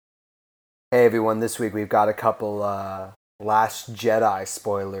Hey everyone, this week we've got a couple Last Jedi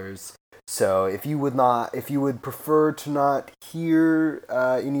spoilers. So if you would prefer to not hear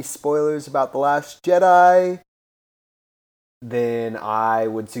any spoilers about The Last Jedi, then I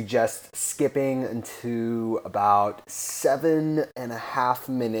would suggest skipping into about 7.5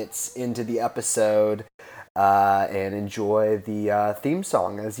 minutes into the episode and enjoy the theme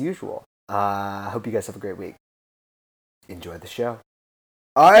song as usual. I hope you guys have a great week. Enjoy the show.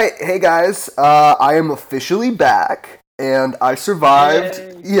 All right, hey guys, I am officially back, and I survived.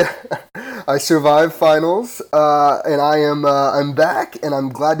 Yay! Yeah, I survived finals, and I'm back, and I'm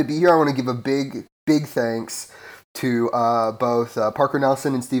glad to be here. I want to give a big thanks to both Parker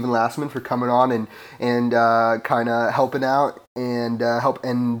Nelson and Stephen Lastman for coming on and kind of helping out and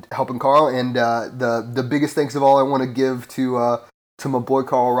helping Carl. And the biggest thanks of all, I want to give to my boy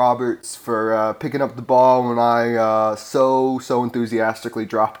Carl Roberts for picking up the ball when I so enthusiastically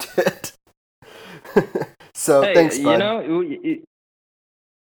dropped it. So Hey, thanks, bud.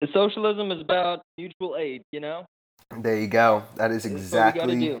 socialism is about mutual aid. There you go. That is That's what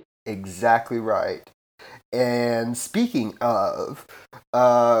we got to do. exactly right. And speaking of,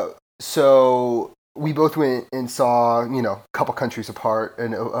 so we both went and saw, a couple countries apart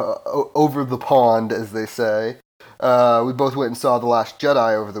and over the pond, as they say. We both went and saw The Last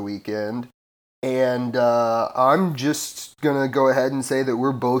Jedi over the weekend. And I'm just gonna go ahead and say that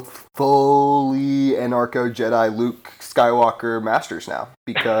we're both fully anarcho Jedi Luke Skywalker masters now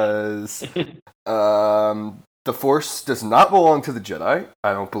because the Force does not belong to the Jedi.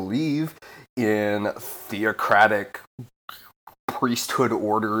 I don't believe in theocratic priesthood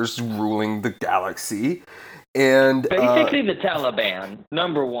orders ruling the galaxy. And Basically, the Taliban,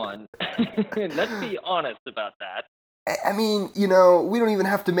 number one. Let's be honest about that. I mean, we don't even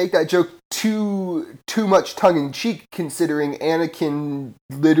have to make that joke too much tongue in cheek, considering Anakin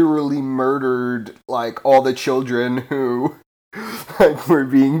literally murdered like all the children who like were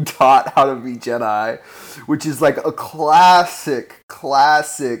being taught how to be Jedi, which is like a classic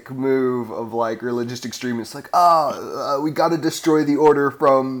move of like religious extremists. Like, we got to destroy the order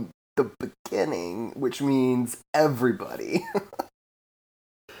from the beginning, which means everybody.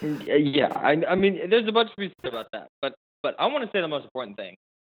 Yeah, I mean, there's a bunch of reasons about that, but I want to say the most important thing.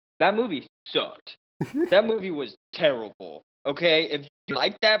 That movie sucked. That movie was terrible. Okay, if you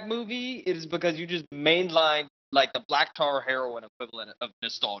like that movie, it is because you just mainlined like the black tar heroin equivalent of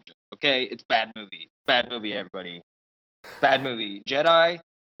nostalgia. Okay, it's bad movie, everybody. Bad movie. Jedi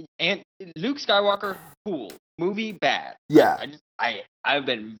and Luke Skywalker, cool. Movie bad. Yeah, I've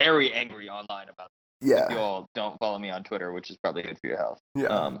been very angry online about this. If you yeah, all don't follow me on Twitter, which is probably good for your health. yeah.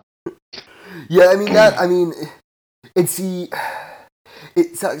 Um, Yeah, I mean, it's the,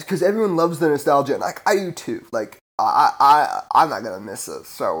 it sucks because everyone loves the nostalgia, and like I do too. Like I'm not gonna miss a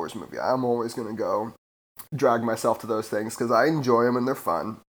Star Wars movie. I'm always gonna go drag myself to those things because I enjoy them and they're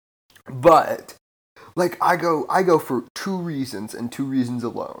fun. But like I go for two reasons and two reasons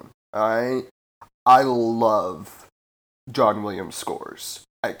alone. I love John Williams scores.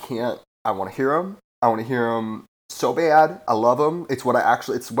 I can't. I want to hear them. I want to hear them so bad. I love them. It's what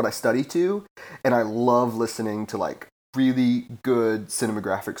I study to, and I love listening to like really good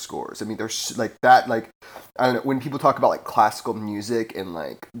cinematographic scores. I mean, there's like that. Like, I don't know, when people talk about like classical music and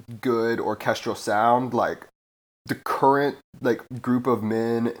like good orchestral sound, like the current like group of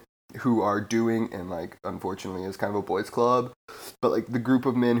men who are doing, and like unfortunately is kind of a boys club, but like the group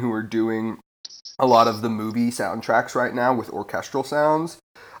of men who are doing a lot of the movie soundtracks right now with orchestral sounds.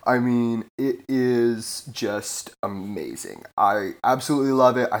 I mean, it is just amazing. I absolutely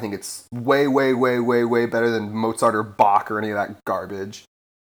love it. I think it's way better than Mozart or Bach or any of that garbage.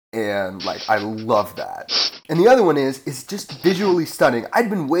 And like I love that. And the other one is just visually stunning.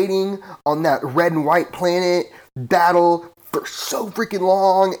 I'd been waiting on that red and white planet battle for so freaking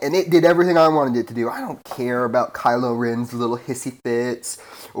long, and it did everything I wanted it to do. I don't care about Kylo Ren's little hissy fits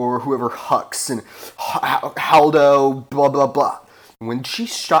or whoever Hux and Haldo, blah blah blah. When she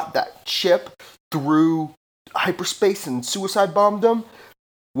shot that chip through hyperspace and suicide bombed them,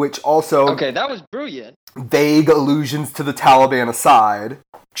 which also okay, that was brilliant. vague allusions to the Taliban aside,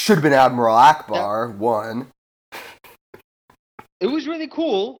 should have been Admiral That Akbar, one. it was really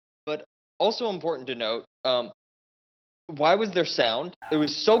cool, but also important to note. Why was there sound? It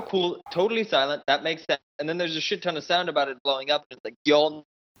was so cool, totally silent. That makes sense. And then there's a shit ton of sound about it blowing up. And it's like y'all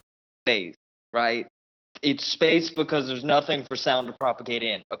space, right? It's space because there's nothing for sound to propagate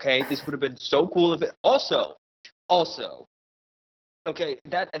in. Okay, this would have been so cool if it also, okay,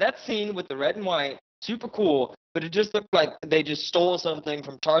 that scene with the red and white. super cool, but it just looked like they just stole something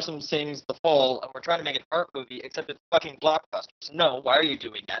from Tarsem Singh's The Fall, and we're trying to make an art movie, except it's fucking blockbusters. No, why are you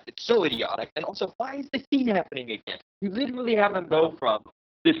doing that? It's so idiotic. And also, why is the scene happening again? You literally have them go from,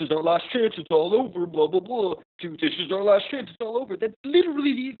 this is our last chance, it's all over, blah, blah, blah, to this is our last chance, it's all over. That's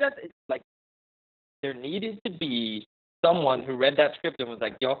literally, like, there needed to be someone who read that script and was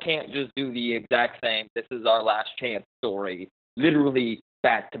like, y'all can't just do the exact same, this is our last chance story, literally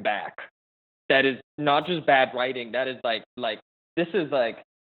back to back. That is not just bad writing, that is like this is like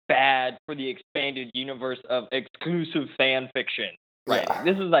bad for the expanded universe of exclusive fan fiction writing. Yeah.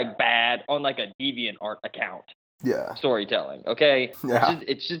 This is like bad on like a DeviantArt account. Yeah. Storytelling, okay? Yeah.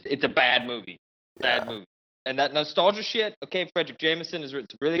 It's a bad movie. Bad movie. And that nostalgia shit, okay, Frederick Jameson has written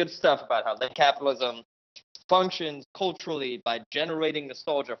some really good stuff about how late capitalism functions culturally by generating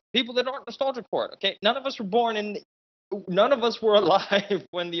nostalgia for people that aren't nostalgic for it, okay? None of us were alive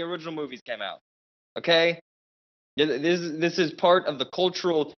when the original movies came out, okay? This is part of the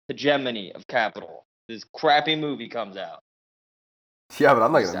cultural hegemony of capital. This crappy movie comes out. Yeah, but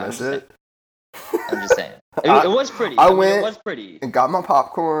I'm not going to miss it. I'm just saying. It was pretty. I went it was pretty. And got my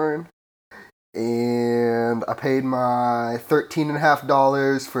popcorn, and I paid my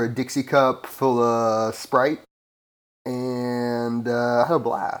 $13.50 for a Dixie cup full of Sprite, and I had a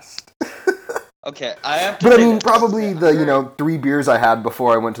blast. Okay, I have to. But I mean, probably the 3 beers I had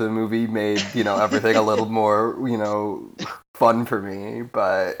before I went to the movie made everything a little more fun for me.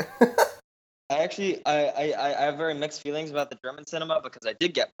 But I have very mixed feelings about the German cinema because I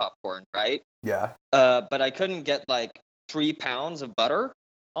did get popcorn, right? Yeah. But I couldn't get like 3 pounds of butter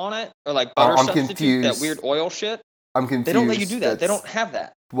on it, or like butter substitute, confused. That weird oil shit. I'm confused. They don't let you do that. They don't have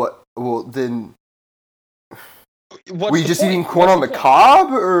that. What? Well, then. Were you just eating corn on the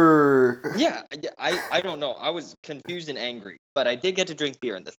cob, or? Yeah, I don't know. I was confused and angry, but I did get to drink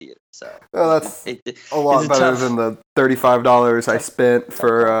beer in the theater, so. Well, that's a lot better than the $35 I spent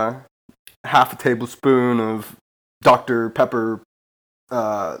for half a tablespoon of Dr. Pepper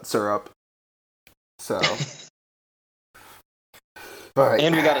syrup. So. But,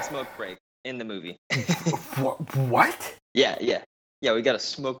 and we got a smoke break in the movie. What? Yeah, we got a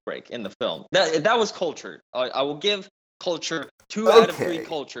smoke break in the film. That was cultured. I will give culture 2 out of 3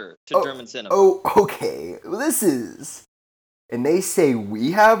 culture to German cinema. Oh, okay. Well, this is... And they say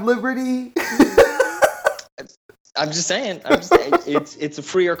we have liberty? I'm just saying. It's a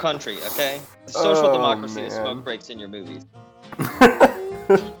freer country, okay? Social democracy is smoke breaks in your movies.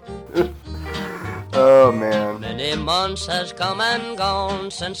 Oh, man. Many months has come and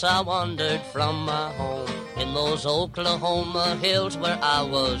gone since I wandered from my home in those Oklahoma hills where I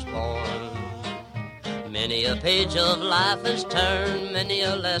was born. Many a page of life has turned, many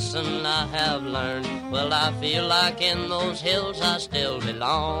a lesson I have learned. Well, I feel like in those hills I still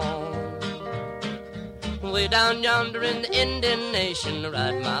belong. Way down yonder in the Indian Nation,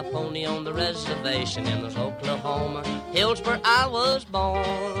 ride my pony on the reservation in those Oklahoma hills where I was born.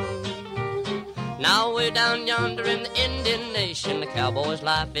 Now way down yonder in the Indian Nation, the cowboy's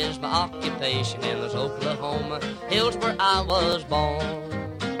life is my occupation in those Oklahoma hills where I was born.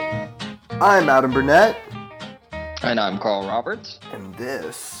 I'm Adam Burnett. And I'm Carl Roberts. And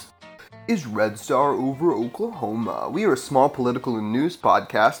this is Red Star Over Oklahoma. We are a small political and news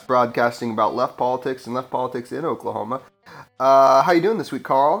podcast broadcasting about left politics and left politics in Oklahoma. How you doing this week,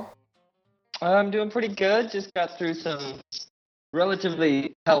 Carl? I'm doing pretty good. Just got through some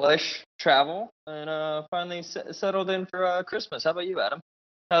relatively hellish travel and finally settled in for Christmas. How about you, Adam?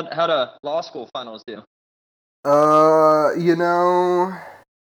 How'd law school finals do?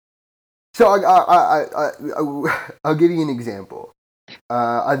 So I'll give you an example.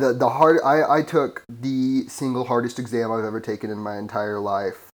 I took the single hardest exam I've ever taken in my entire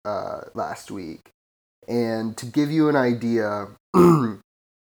life last week, and to give you an idea,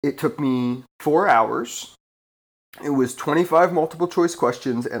 it took me 4 hours. It was 25 multiple choice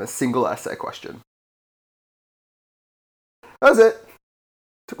questions and a single essay question. That was it.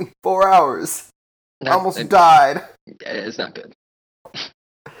 Took me 4 hours. I almost died. It's not good.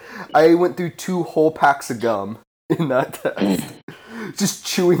 I went through 2 whole packs of gum in that test. Just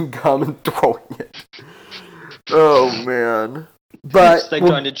chewing gum and throwing it. Oh, man. But it's like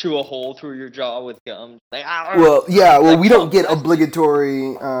trying to chew a hole through your jaw with gum. We don't get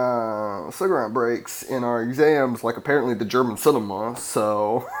obligatory cigarette breaks in our exams like apparently the German cinema,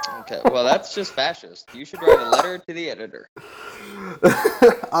 so... Okay, well, that's just fascist. You should write a letter to the editor.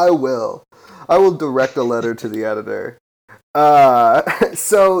 I will direct a letter to the editor.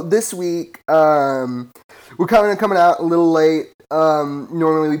 So this week, we're kind of coming out a little late.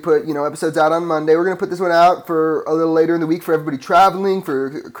 Normally we put, episodes out on Monday. We're going to put this one out for a little later in the week for everybody traveling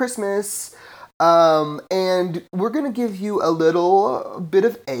for Christmas. And we're going to give you a little bit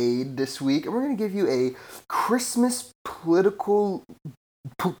of aid this week, and we're going to give you a Christmas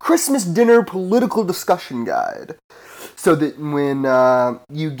dinner political discussion guide. So that when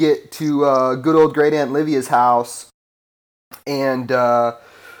you get to good old Great Aunt Livia's house and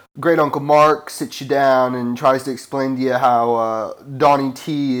Great Uncle Mark sits you down and tries to explain to you how Donnie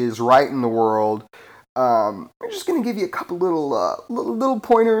T is right in the world, we're just going to give you a couple little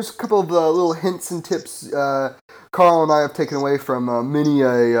pointers, a couple of little hints and tips Carl and I have taken away from many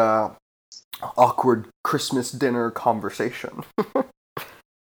a awkward Christmas dinner conversation.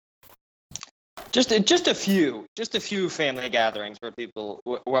 Just a few family gatherings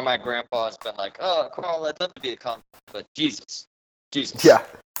where my grandpa has been like, oh, Carl, I'd love to be a convict, but Jesus, yeah,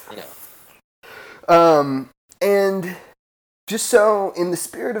 you know. And just so in the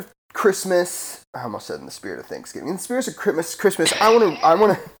spirit of Christmas, I almost said in the spirit of Thanksgiving. In the spirit of Christmas, I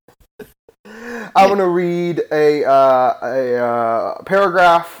want to read a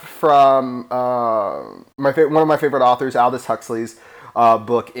paragraph from one of my favorite authors, Aldous Huxley's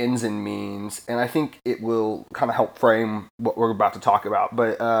book Ends and Means, and I think it will kind of help frame what we're about to talk about.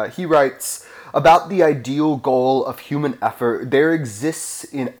 But he writes about the ideal goal of human effort. There exists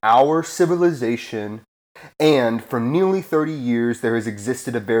in our civilization, and for nearly 30 years there has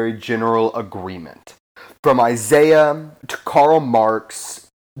existed a very general agreement. From Isaiah to Karl Marx,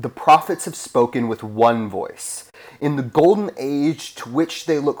 the prophets have spoken with one voice. In the golden age to which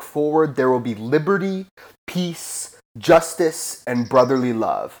they look forward, there will be liberty, peace, justice, and brotherly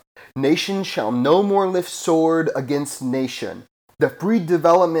love. Nation shall no more lift sword against nation. The free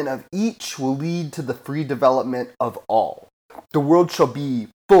development of each will lead to the free development of all. The world shall be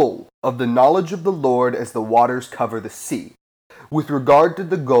full of the knowledge of the Lord as the waters cover the sea. With regard to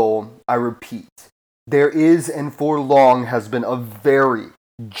the goal, I repeat, there is and for long has been a very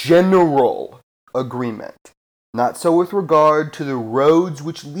general agreement. Not so with regard to the roads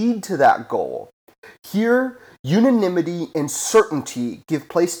which lead to that goal. Here, unanimity and certainty give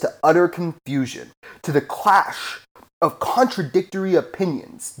place to utter confusion, to the clash of contradictory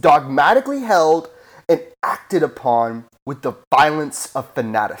opinions, dogmatically held and acted upon with the violence of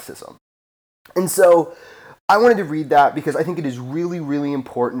fanaticism. And so, I wanted to read that because I think it is really, really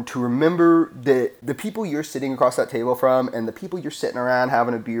important to remember that the people you're sitting across that table from and the people you're sitting around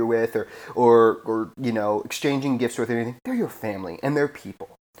having a beer with or you know, exchanging gifts with or anything, they're your family and they're people.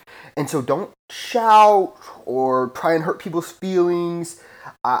 And so don't shout or try and hurt people's feelings.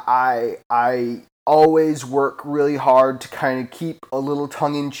 I always work really hard to kind of keep a little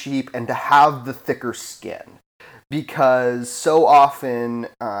tongue-in-cheek and to have the thicker skin. Because so often,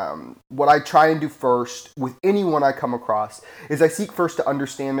 what I try and do first with anyone I come across is I seek first to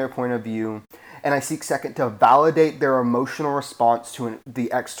understand their point of view, and I seek second to validate their emotional response to the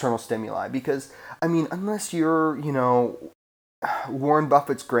external stimuli. Because, I mean, unless you're, you know, Warren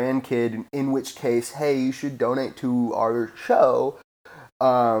Buffett's grandkid, in which case, hey, you should donate to our show,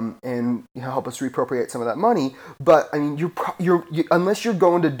 and you know, help us reappropriate some of that money. But I mean, you're unless you're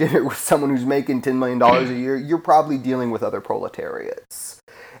going to dinner with someone who's making $10 million a year, you're probably dealing with other proletariats,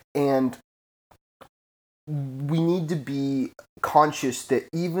 and we need to be conscious that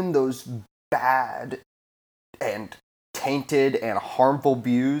even those bad and tainted and harmful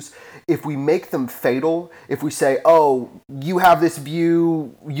views, if we make them fatal, if we say, oh, you have this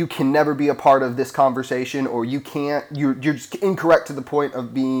view, you can never be a part of this conversation, or you're just incorrect to the point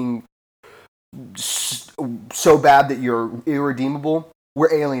of being so bad that you're irredeemable,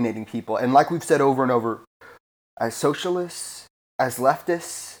 we're alienating people. And like we've said over and over, as socialists, as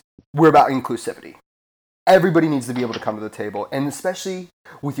leftists, we're about inclusivity. Everybody needs to be able to come to the table, and especially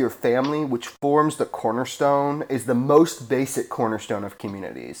with your family, which forms the cornerstone, is the most basic cornerstone of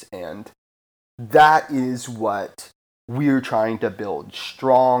communities, and that is what we're trying to build,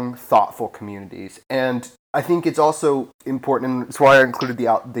 strong, thoughtful communities. And I think it's also important, and that's why I included the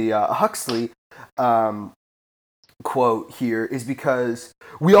Huxley quote here, is because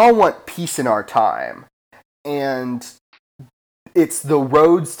we all want peace in our time, and it's the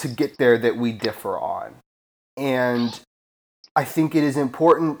roads to get there that we differ on. And I think it is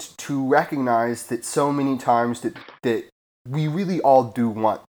important to recognize that so many times that we really all do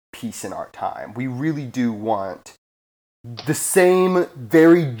want peace in our time. We really do want the same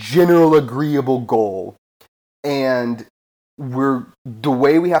very general agreeable goal. And the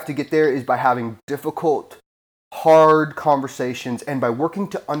way we have to get there is by having difficult, hard conversations and by working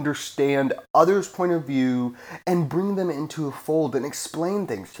to understand others' point of view and bring them into a fold and explain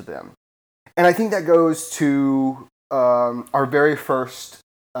things to them. And I think that goes to our very first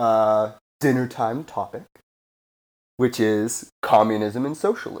dinner time topic, which is communism and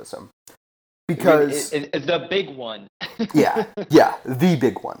socialism. because it's the big one. yeah, the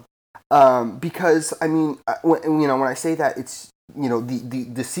big one. Because I mean, when I say that, it's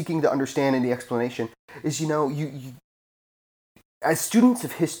the seeking to understand and the explanation is you as students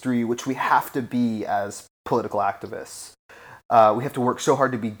of history, which we have to be as political activists. We have to work so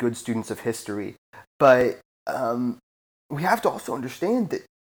hard to be good students of history, but we have to also understand that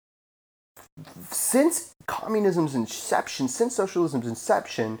since communism's inception, since socialism's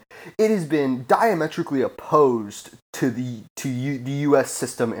inception, it has been diametrically opposed to the U.S.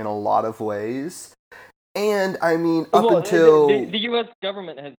 system in a lot of ways. And I mean, until the U.S.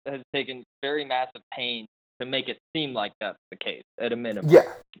 government has taken very massive pains to make it seem like that's the case at a minimum. Yeah.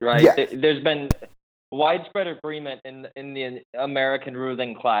 Right. Yeah. There's been widespread agreement in the American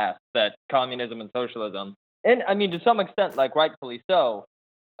ruling class that communism and socialism, and I mean to some extent, like rightfully so,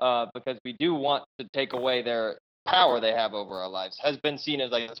 because we do want to take away their power they have over our lives, has been seen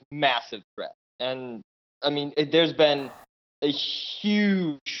as like this massive threat. And I mean, there's been a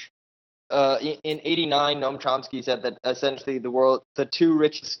huge. In '89, Noam Chomsky said that essentially the two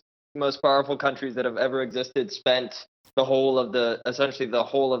richest, most powerful countries that have ever existed, spent essentially the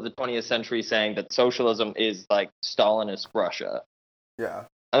whole of the 20th century saying that socialism is like Stalinist Russia. Yeah.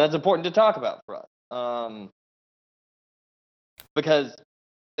 And that's important to talk about for us. Because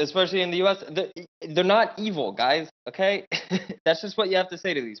especially in the US, they're not evil, guys, okay? That's just what you have to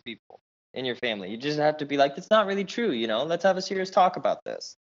say to these people in your family. You just have to be like, that's not really true, let's have a serious talk about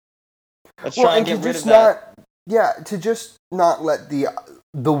this. Let's try and get rid of that. To just not let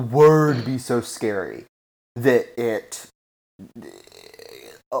the word be so scary that it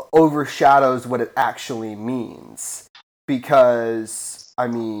overshadows what it actually means. Because I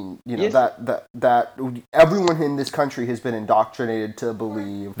mean, Yes. that everyone in this country has been indoctrinated to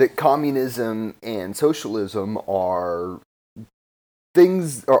believe that communism and socialism are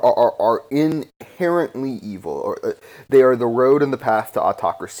things are inherently evil, or they are the road and the path to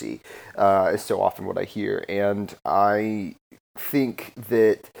autocracy, is so often what I hear. And I think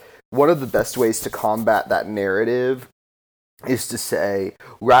that one of the best ways to combat that narrative is to say,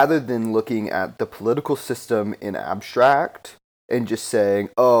 rather than looking at the political system in abstract and just saying,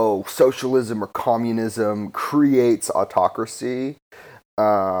 oh, socialism or communism creates autocracy,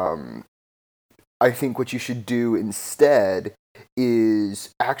 I think what you should do instead is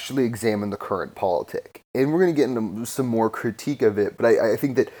actually examine the current politic. And we're going to get into some more critique of it, but I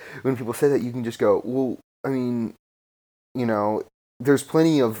think that when people say that, you can just go, well, I mean, there's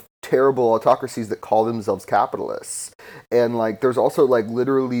plenty of terrible autocracies that call themselves capitalists. And, like, there's also, like,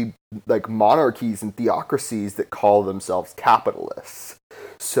 literally, like, monarchies and theocracies that call themselves capitalists.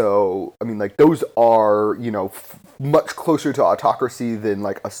 So, I mean, like, those are, much closer to autocracy than,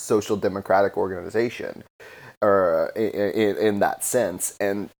 like, a social democratic organization. In that sense.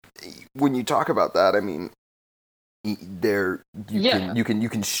 And when you talk about that, I mean, you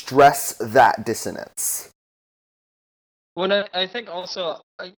can stress that dissonance. Well, I think also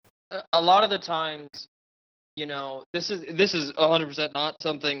a lot of the times, this is 100% not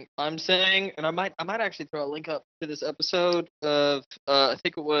something I'm saying, and I might actually throw a link up to this episode of I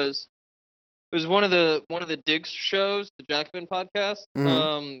think it was one of the Diggs shows, the Jackman podcast,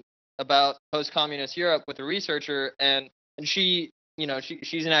 about post-communist Europe with a researcher, and she,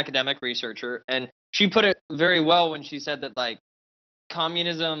 she's an academic researcher, and she put it very well when she said that, like,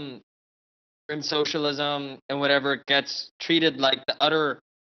 communism and socialism and whatever gets treated like the utter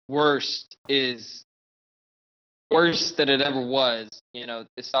worst is worse than it ever was. The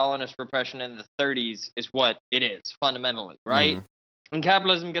Stalinist repression in the 30s is what it is fundamentally, right? And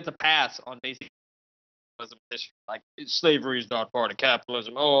capitalism gets a pass on basic history, like slavery is not part of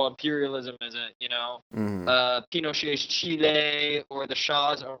capitalism. Oh, imperialism isn't. Pinochet's Chile or the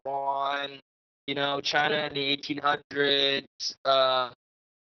Shah's Iran. China in the 1800s.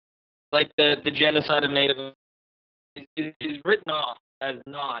 Like the genocide of Native is written off as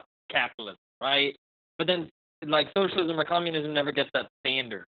not capitalism, right? But then, like, socialism or communism never gets that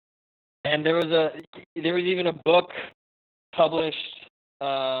standard. And there was even a book published,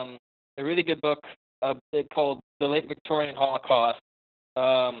 a really good book called The Late Victorian Holocaust,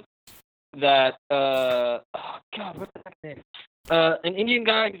 that oh god, what's that name? An Indian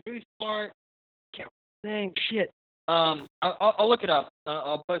guy who's really smart. Can't remember his name. Shit. I'll look it up.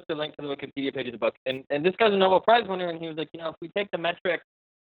 I'll post a link to the Wikipedia page of the book. And this guy's a Nobel Prize winner, and he was like, if we take the metric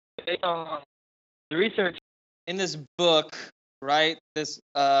based on the research in this book, right? This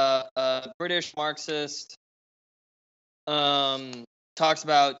British Marxist talks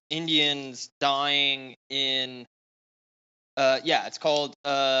about Indians dying in it's called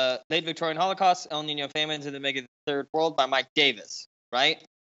Late Victorian Holocaust, El Nino Famines in the Mega Third World by Mike Davis, right?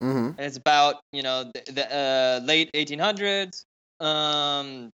 Mm-hmm. And it's about, the late 1800s.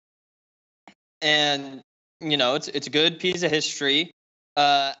 And it's a good piece of history.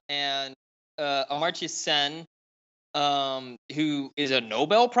 And Amartya Sen, who is a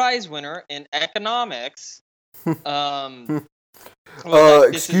Nobel Prize winner in economics, was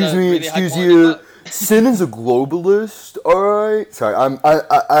like, "This is a really Excuse high-quality you. book." Sin is a globalist. All right. Sorry,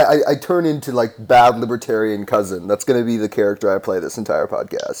 I turn into like bad libertarian cousin. That's gonna be the character I play this entire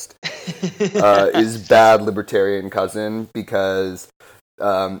podcast. Is bad libertarian cousin because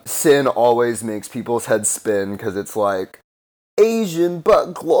Sin always makes people's heads spin because it's like Asian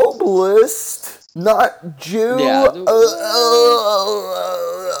but globalist, not Jew. Yeah.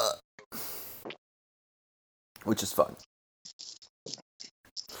 Which is fun.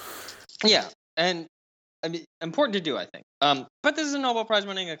 Yeah, and I mean, important to do, I think. But this is a Nobel Prize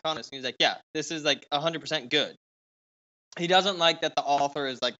winning economist. And he's like, yeah, this is like 100% good. He doesn't like that the author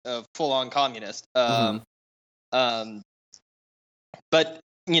is like a full on communist. But this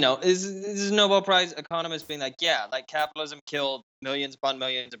is a Nobel Prize economist being like, yeah, like capitalism killed millions upon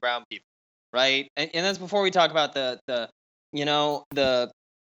millions of brown people, right? And that's before we talk about the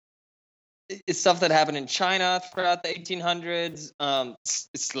stuff that happened in China throughout the 1800s,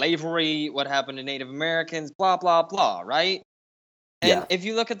 slavery, what happened to Native Americans, blah, blah, blah, right? And if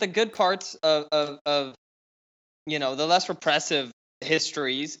you look at the good parts of the less repressive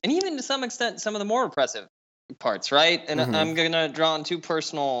histories, and even to some extent some of the more repressive parts, right? And I'm going to draw on two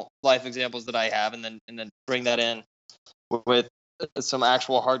personal life examples that I have and then bring that in with some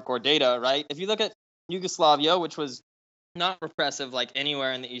actual hardcore data, right? If you look at Yugoslavia, which was not repressive like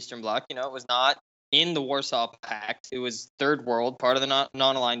anywhere in the Eastern Bloc. It was not in the Warsaw Pact. It was third world, part of the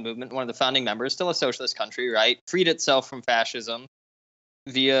non-aligned movement, one of the founding members, still a socialist country, right? Freed itself from fascism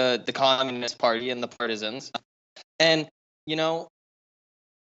via the Communist Party and the partisans. And,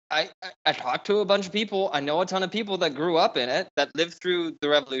 I talked to a bunch of people. I know a ton of people that grew up in it, that lived through the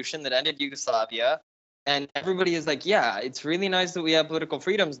revolution that ended Yugoslavia. And everybody is like, yeah, it's really nice that we have political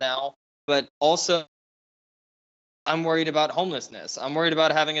freedoms now, but also I'm worried about homelessness. I'm worried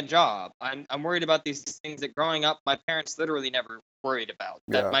about having a job. I'm worried about these things that growing up, my parents literally never worried about.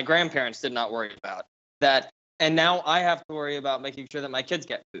 That my grandparents did not worry about. And now I have to worry about making sure that my kids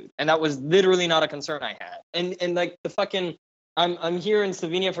get food. And that was literally not a concern I had. And like the fucking, I'm here in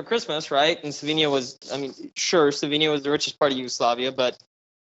Slovenia for Christmas, right? And Slovenia was the richest part of Yugoslavia, but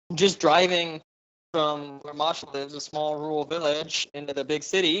just driving from where Masha lives, a small rural village, into the big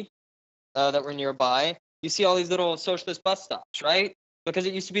city that were nearby, you see all these little socialist bus stops, right? Because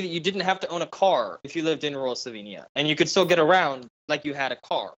it used to be that you didn't have to own a car if you lived in rural Slovenia, and you could still get around like you had a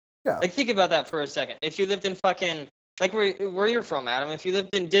car. Yeah. Like, think about that for a second. If you lived in fucking, like where you're from, Adam, if you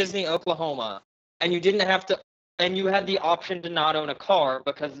lived in Disney, Oklahoma, and you didn't have to, and you had the option to not own a car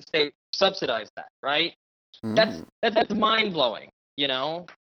because the state subsidized that, right? That's mind blowing, And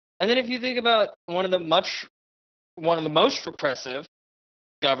then if you think about one of the most repressive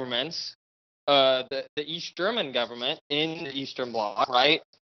governments, the East German government in the Eastern Bloc, right?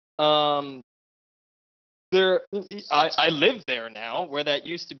 I live there now, where that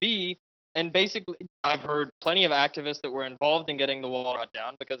used to be, and basically, I've heard plenty of activists that were involved in getting the wall brought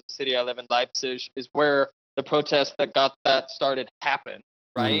down, because the city I live in, Leipzig, is where the protests that got that started happened,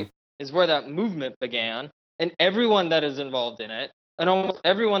 right? Is where that movement began, and everyone that is involved in it, and almost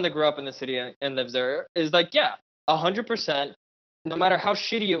everyone that grew up in the city and lives there, is like, yeah, 100%. No matter how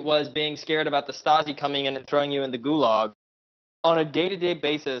shitty it was being scared about the Stasi coming in and throwing you in the gulag, on a day-to-day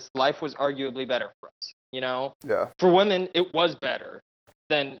basis, life was arguably better for us, Yeah. For women, it was better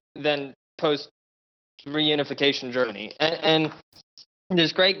than post-reunification Germany. And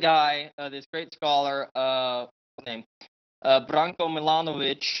this great guy, this great scholar, what's his name? Branko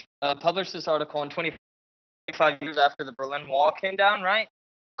Milanovic, published this article in 25 years after the Berlin Wall came down, right?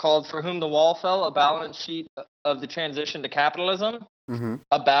 Called "For Whom the Wall Fell," a balance sheet of the transition to capitalism,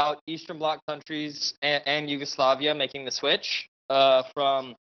 about Eastern Bloc countries and Yugoslavia making the switch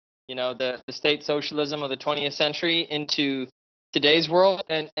from, the state socialism of the 20th century into today's world.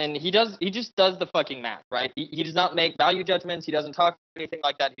 And he just does the fucking math, right? He does not make value judgments. He doesn't talk anything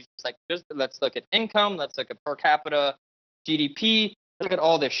like that. He's just like, let's look at income, let's look at per capita GDP, look at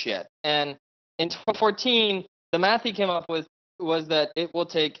all this shit. And in 2014, the math he came up with was that it will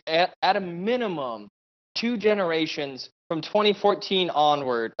take at a minimum 2 generations from 2014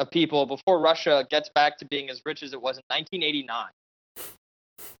 onward of people before Russia gets back to being as rich as it was in 1989.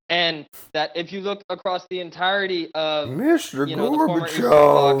 And that if you look across the entirety of Mr. the former Eastern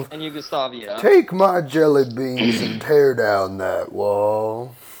Bloc and Yugoslavia, take my jelly beans and tear down that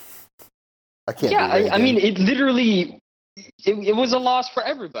wall. I can't. Yeah, I mean, it literally. it was a loss for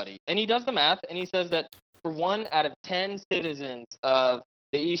everybody. And he does the math, and he says that for 1 out of 10 citizens of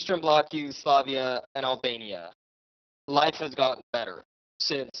the Eastern Bloc, Yugoslavia, and Albania, life has gotten better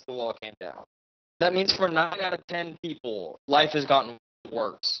since the wall came down. That means for 9 out of 10 people, life has gotten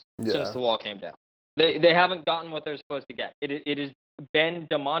worse since the wall came down. They haven't gotten what they're supposed to get. It has been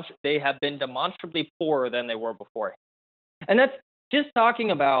they have been demonstrably poorer than they were before. And that's just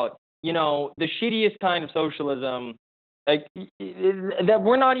talking about, you know, the shittiest kind of socialism, like that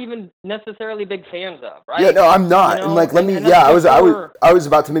we're not even necessarily big fans of, right? Yeah, no, I'm not. You know? And like, I was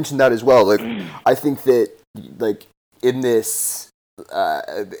about to mention that as well. Like, I think that, like, in this,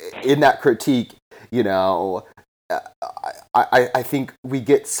 in that critique, you know, I think we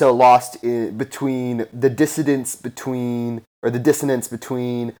get so lost in between the dissonance between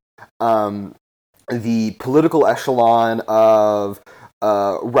the political echelon of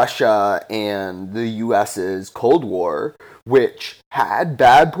Russia and the US's Cold War, which had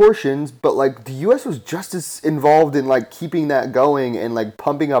bad portions, but like the US was just as involved in like keeping that going and like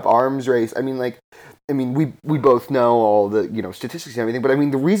pumping up arms race. I mean, we both know all the, you know, statistics and everything, but I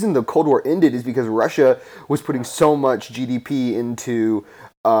mean, the reason the Cold War ended is because Russia was putting so much GDP into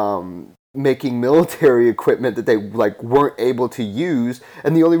making military equipment that they like weren't able to use,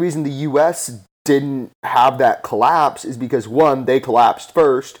 and the only reason the U.S. didn't have that collapse is because 1, they collapsed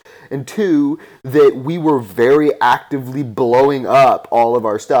first, and 2, that we were very actively blowing up all of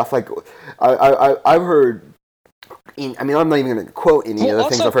our stuff. Like I've heard. I'm not even going to quote any of the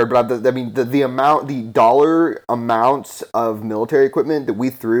things I've heard, but the dollar amounts of military equipment that we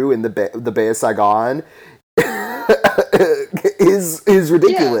threw in the Bay of Saigon is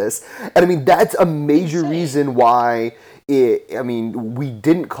ridiculous. Yeah. And I mean, that's a major reason why we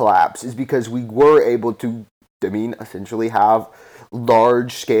didn't collapse, is because we were able to, essentially have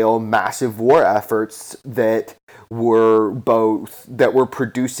large-scale, massive war efforts that were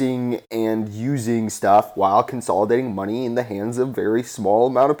producing and using stuff while consolidating money in the hands of a very small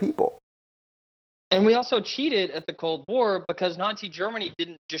amount of people. And we also cheated at the Cold War because Nazi Germany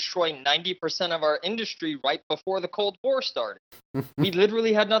didn't destroy 90% of our industry right before the Cold War started. We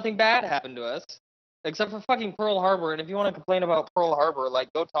literally had nothing bad happen to us, except for fucking Pearl Harbor. And if you want to complain about Pearl Harbor,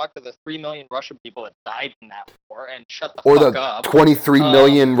 like, go talk to the 3 million Russian people that died in that war and shut the fuck up. Or the 23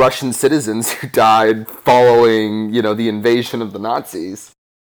 million Russian citizens who died following, you know, the invasion of the Nazis.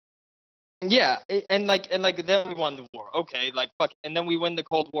 Yeah, and then we won the war. Okay, like, fuck, and then we win the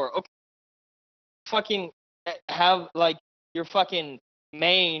Cold War. Okay. Fucking have, like, your fucking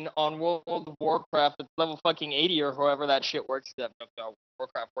main on World of Warcraft at level fucking 80 or however that shit works. That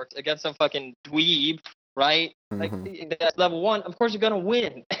Warcraft works against some fucking dweeb, right? Mm-hmm. Like, that's level 1. Of course, you're gonna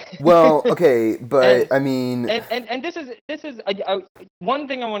win. Well, okay, but and this is one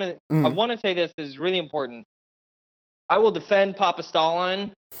thing I want to say. This is really important. I will defend Papa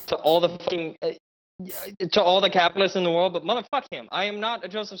Stalin to all the fucking to all the capitalists in the world, but motherfuck him. I am not a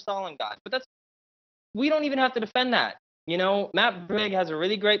Joseph Stalin guy. But we don't even have to defend that. You know, Matt Brigg has a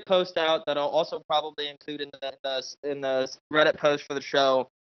really great post out that I'll also probably include in the Reddit post for the show,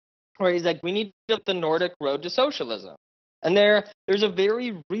 where he's like, we need to build the Nordic road to socialism. And there's a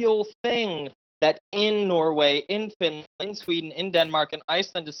very real thing that in Norway, in Finland, in Sweden, in Denmark, and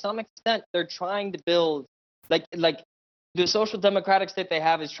Iceland, to some extent, they're trying to build, like the social democratic state they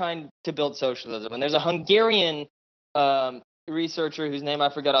have is trying to build socialism. And there's a Hungarian researcher whose name I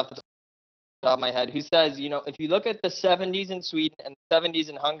forget off the top of my head, who says, you know, if you look at the 70s in Sweden and the 70s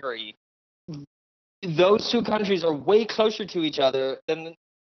in Hungary, those two countries are way closer to each other than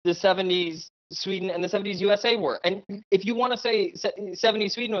the 70s Sweden and the 70s USA were. And if you want to say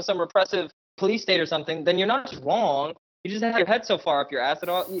 70s Sweden was some repressive police state or something, then you're not just wrong. You just have your head so far up your ass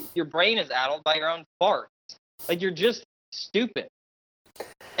that your brain is addled by your own farts. Like, you're just stupid.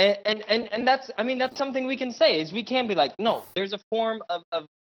 And that's something we can say, is we can be like, no, there's a form of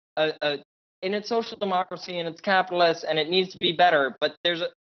and it's social democracy and it's capitalist and it needs to be better, but there's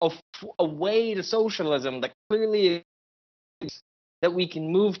a way to socialism that clearly is, that we can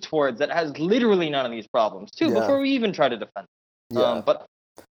move towards, that has literally none of these problems too, before we even try to defend it. Yeah. But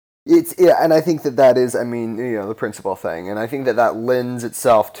and I think that is, the principal thing, and I think that lends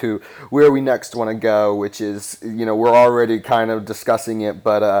itself to where we next want to go, which is, we're already kind of discussing it,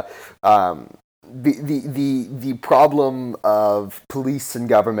 but the problem of police and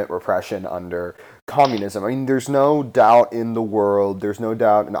government repression under communism. I mean, there's no doubt in the world, there's no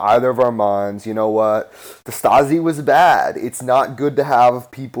doubt in either of our minds, you know what, the Stasi was bad. It's not good to have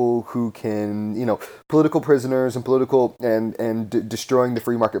people who can, political prisoners and destroying the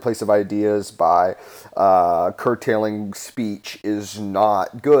free marketplace of ideas by curtailing speech is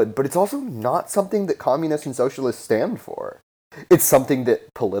not good. But it's also not something that communists and socialists stand for. It's something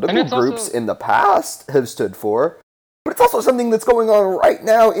that political groups in the past have stood for, but it's also something that's going on right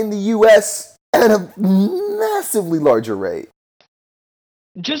now in the U.S. at a massively larger rate.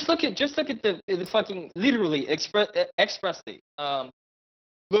 Just look at the fucking literally expressly.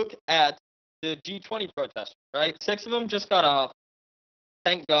 Look at the G20 protesters, right? 6 of them just got off.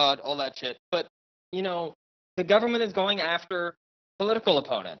 Thank God, all that shit. But the government is going after political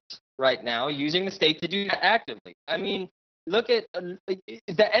opponents right now, using the state to do that actively. I mean, look at the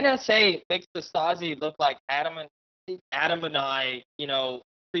NSA makes the Stasi look like Adam and I,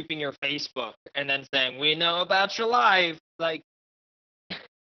 creeping your Facebook and then saying we know about your life, like.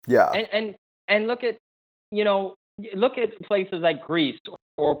 Yeah. And look at places like Greece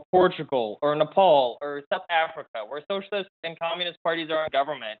or Portugal or Nepal or South Africa, where socialist and communist parties are in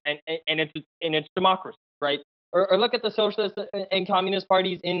government and it's democracy, right? Or look at the socialist and communist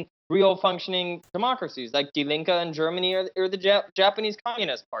parties in real functioning democracies like Die Linke in Germany or the Japanese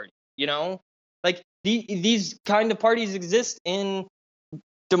Communist Party. Like these kind of parties exist in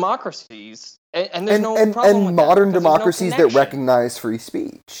democracies, and there's no problem with modern democracies that recognize free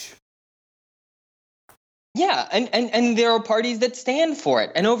speech. Yeah, and there are parties that stand for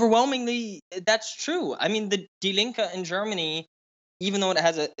it, and overwhelmingly that's true. I mean, the Die Linke in Germany, even though it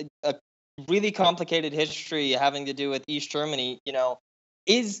has a really complicated history having to do with East Germany,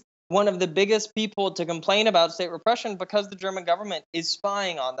 is one of the biggest people to complain about state repression because the German government is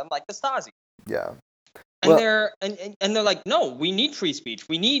spying on them like the Stasi. Yeah. And they're like, no, we need free speech.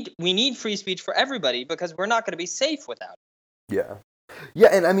 We need free speech for everybody because we're not going to be safe without it. Yeah. Yeah,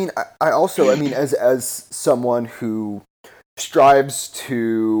 and I mean, I also, as someone who strives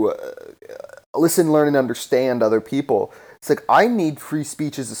to listen, learn, and understand other people, it's like I need free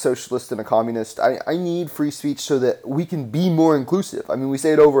speech as a socialist and a communist. I need free speech so that we can be more inclusive. I mean, we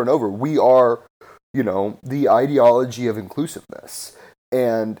say it over and over. We are, the ideology of inclusiveness.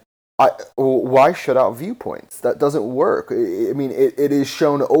 And why shut out viewpoints? That doesn't work. I mean, it is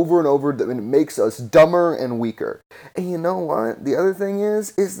shown over and over that it makes us dumber and weaker. And you know what? The other thing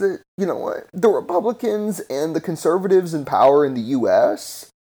is that, the Republicans and the conservatives in power in the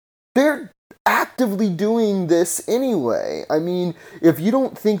U.S., they're actively doing this anyway. I mean, if you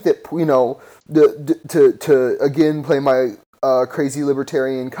don't think that, to again play my crazy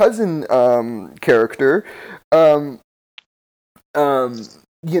libertarian cousin character,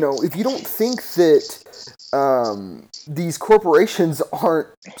 if you don't think that these corporations aren't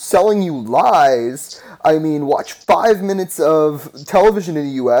selling you lies, I mean, watch 5 minutes of television in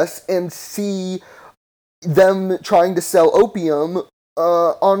the U.S. and see them trying to sell opium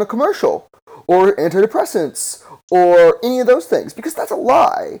on a commercial, or antidepressants, or any of those things, because that's a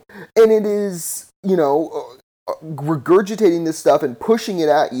lie. And it is, regurgitating this stuff and pushing it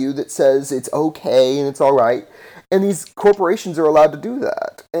at you that says it's okay and it's all right. And these corporations are allowed to do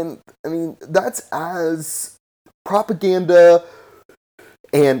that. And, I mean, that's as propaganda,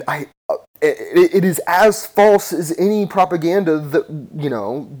 and it is as false as any propaganda that,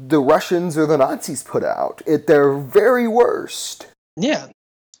 the Russians or the Nazis put out at their very worst. Yeah.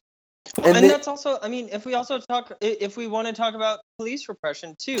 Well, and that's also, I mean, if we want to talk about police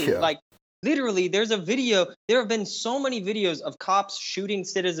repression too, like, literally, there have been so many videos of cops shooting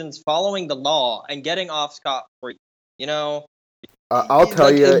citizens following the law and getting off scot-free, I'll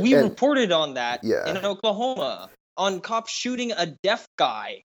tell you. We reported on that in Oklahoma, on cops shooting a deaf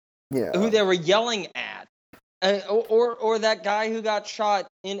guy who they were yelling at. Or that guy who got shot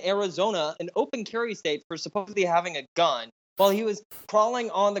in Arizona, an open carry state, for supposedly having a gun while he was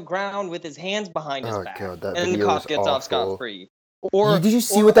crawling on the ground with his hands behind his back. God, that and the cop gets off scot-free. Or did you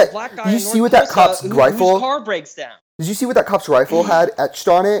see what that cop's rifle? Whose car breaks down. Did you see what that cop's rifle had etched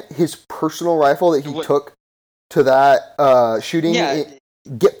on it? His personal rifle that he took to that shooting. Yeah.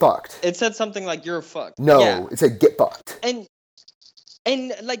 Get fucked. It said something like "you're fucked." No, it said "get fucked." And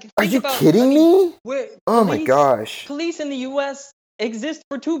like, are you kidding me? Oh my gosh! Police in the U.S. exist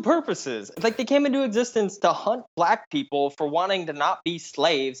for two purposes. Like, they came into existence to hunt black people for wanting to not be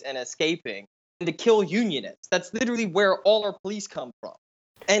slaves and escaping, and to kill unionists. That's literally where all our police come from.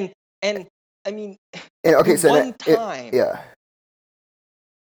 And I mean, the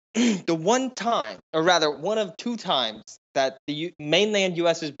one time, or rather one of two times, that the mainland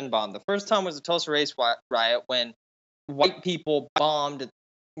U.S. has been bombed. The first time was the Tulsa Race Riot, when white people bombed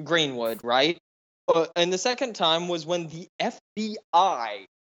Greenwood, right? And the second time was when the FBI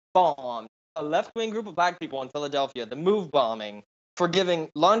bombed a left-wing group of black people in Philadelphia, the MOVE bombing, for giving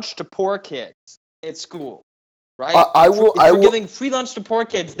lunch to poor kids at school, right? For giving free lunch to poor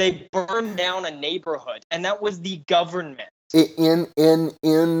kids, they burned down a neighborhood, and that was the government. in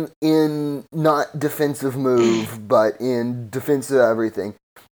not defensive move, but in defensive everything.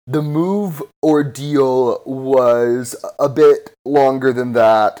 The move ordeal was a bit longer than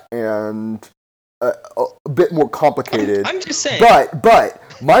that and a bit more complicated. I'm just saying. But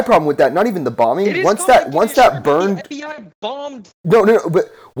my problem with that, not even the bombing. Once that burned, the FBI bombed. No.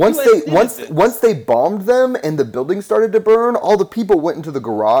 But once they bombed them and the building started to burn, all the people went into the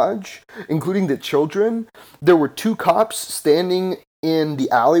garage, including the children. There were 2 cops standing in the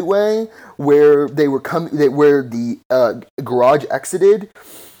alleyway where they were where the garage exited.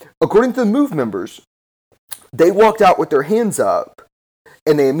 According to the MOVE members, they walked out with their hands up,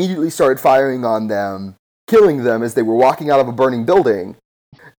 and they immediately started firing on them, killing them as they were walking out of a burning building,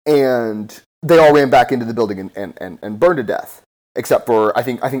 and they all ran back into the building and burned to death, except for I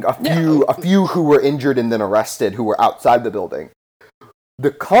think a few who were injured and then arrested who were outside the building.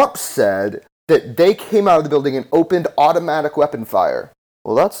 The cops said that they came out of the building and opened automatic weapon fire.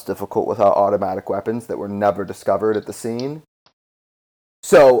 Well, that's difficult without automatic weapons that were never discovered at the scene.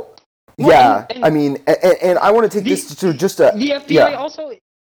 So, yeah, I mean, and I want to take this to just a... The FBI also...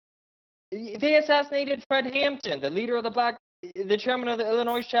 They assassinated Fred Hampton, the leader of the chairman of the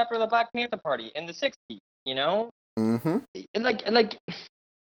Illinois chapter of the Black Panther Party in the 60s, you know? Mm-hmm. Like...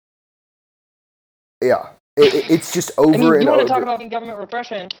 Yeah, it's just over and over. You want to talk about government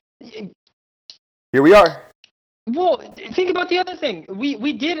repression? Here we are. Well, think about the other thing.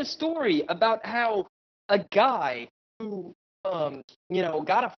 We did a story about how a guy who...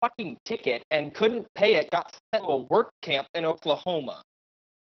 got a fucking ticket and couldn't pay it, got sent to a work camp in Oklahoma.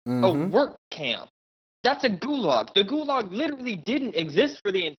 Mm-hmm. A work camp. That's a gulag. The gulag literally didn't exist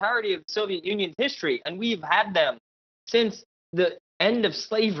for the entirety of the Soviet Union's history, and we've had them since the end of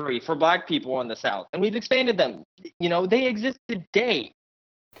slavery for black people in the South, and we've expanded them. They exist today.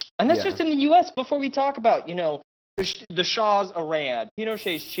 And that's just in the U.S. before we talk about, the Shah's Iran,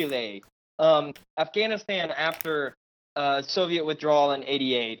 Pinochet's Chile, Afghanistan after Soviet withdrawal in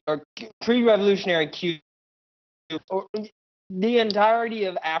 '88, or pre-revolutionary Cuba, or the entirety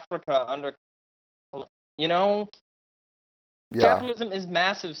of Africa under, capitalism is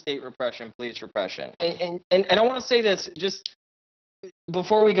massive state repression, police repression, and I want to say this just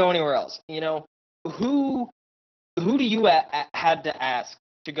before we go anywhere else. Who do you had to ask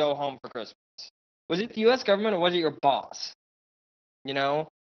to go home for Christmas? Was it the U.S. government or was it your boss?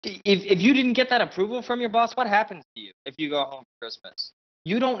 If you didn't get that approval from your boss, what happens to you if you go home for Christmas?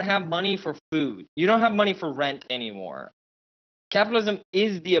 You don't have money for food. You don't have money for rent anymore. Capitalism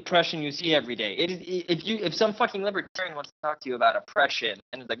is the oppression you see every day. If some fucking libertarian wants to talk to you about oppression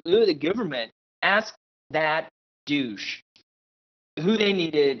and it's like, ooh, the government, ask that douche who they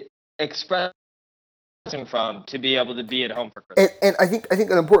needed expressing from to be able to be at home for Christmas. And I think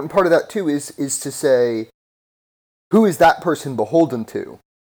an important part of that too is to say, who is that person beholden to?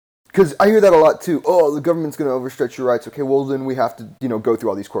 Because I hear that a lot too. Oh, the government's going to overstretch your rights. Okay, well then we have to, go through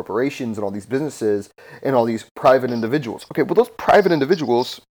all these corporations and all these businesses and all these private individuals. Okay, well those private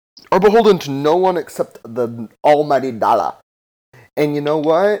individuals are beholden to no one except the almighty dollar. And you know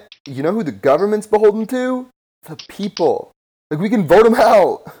what? You know who the government's beholden to? The people. Like, we can vote them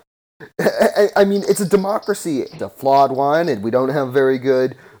out. I mean, it's a democracy. It's a flawed one, and we don't have very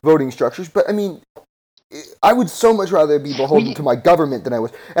good voting structures. But I mean, I would so much rather be beholden to my government than I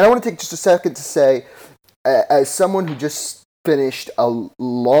was. And I want to take just a second to say, as someone who just finished a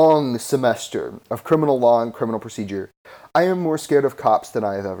long semester of criminal law and criminal procedure, I am more scared of cops than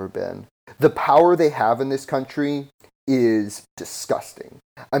I have ever been. The power they have in this country is disgusting.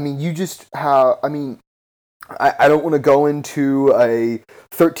 I mean, I don't want to go into a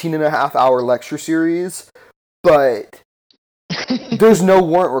 13-and-a-half-hour lecture series, but there's no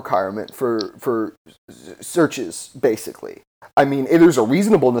warrant requirement for searches, basically. I mean, there's a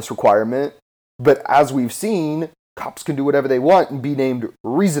reasonableness requirement, but as we've seen, cops can do whatever they want and be named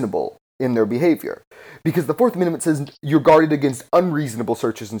reasonable in their behavior. Because the Fourth Amendment says you're guarded against unreasonable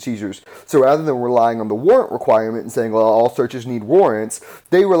searches and seizures. So rather than relying on the warrant requirement and saying, well, all searches need warrants,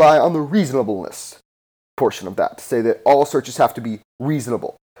 they rely on the reasonableness portion of that to say that all searches have to be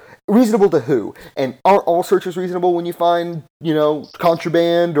reasonable. Reasonable to who? And aren't all searches reasonable when you find,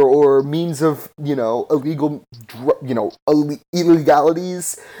 contraband or means of, illegal,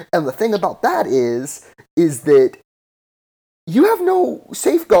 illegalities? And the thing about that is that you have no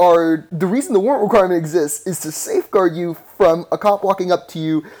safeguard. The reason the warrant requirement exists is to safeguard you from a cop walking up to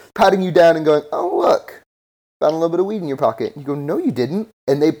you, patting you down and going, oh, look, found a little bit of weed in your pocket. You go, no, you didn't.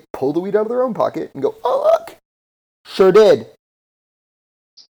 And they pull the weed out of their own pocket and go, oh, look, sure did.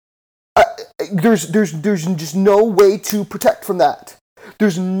 There's just no way to protect from that.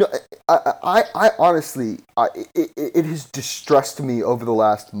 there's no. I honestly, it has distressed me over the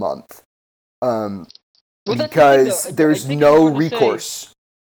last month. Well, that's the thing, Because though. I there's think it's no important to say recourse.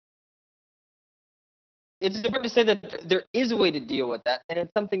 it's important to say that there is a way to deal with that, and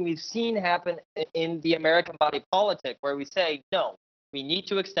it's something we've seen happen in the American body politic, where we say no, we need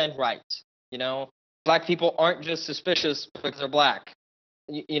to extend rights. You know, black people aren't just suspicious because they're black.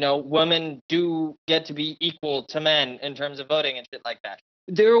 You know, women do get to be equal to men in terms of voting and shit like that.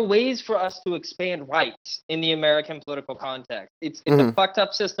 There are ways for us to expand rights in the American political context. It's a fucked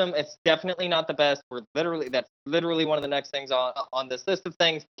up system. It's definitely not the best. That's literally one of the next things on this list of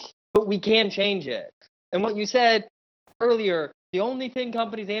things. But we can change it. And what you said earlier, the only thing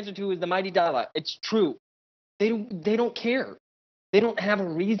companies answer to is the mighty dollar. It's true. They don't care. They don't have a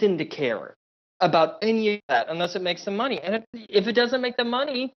reason to care about any of that unless it makes them money. And if it doesn't make them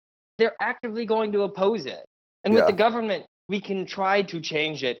money, they're actively going to oppose it. And with the government, we can try to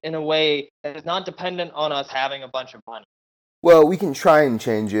change it in a way that is not dependent on us having a bunch of money. Well, we can try and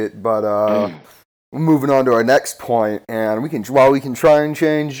change it, but moving on to our next point, and while we can try and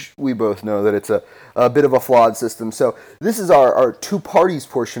change, we both know that it's a bit of a flawed system. So this is our two parties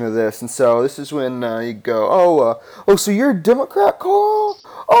portion of this, and so this is when you go, so you're a Democrat, Carl?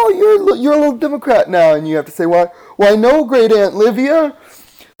 Oh, you're a little Democrat now, and you have to say, why no, great Aunt Livia?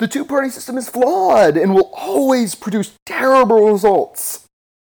 The two-party system is flawed and will always produce terrible results.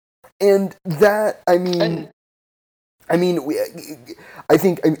 And that, I think,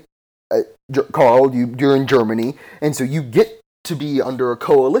 Carl, you're in Germany, and so you get to be under a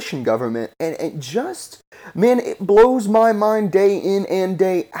coalition government, and it blows my mind day in and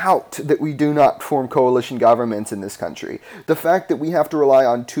day out that we do not form coalition governments in this country. The fact that we have to rely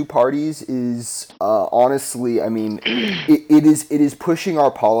on two parties is, honestly, it is pushing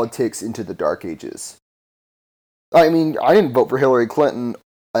our politics into the dark ages. I didn't vote for Hillary Clinton.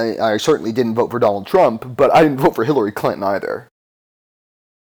 I certainly didn't vote for Donald Trump, but I didn't vote for Hillary Clinton either.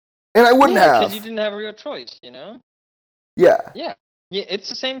 And I wouldn't have. Because you didn't have a real choice, you know? Yeah. Yeah, it's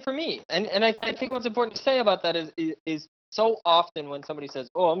the same for me. And I think what's important to say about that is so often when somebody says,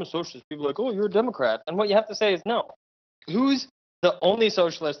 oh, I'm a socialist, people are like, oh, you're a Democrat. And what you have to say is, no. Who's the only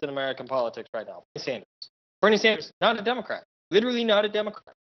socialist in American politics right now? Bernie Sanders. Bernie Sanders, not a Democrat. Literally not a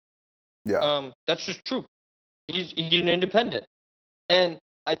Democrat. Yeah. That's just true. He's an independent. And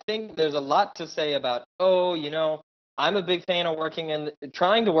I think there's a lot to say about, I'm a big fan of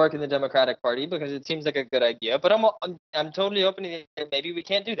trying to work in the Democratic Party because it seems like a good idea. But I'm totally open to maybe we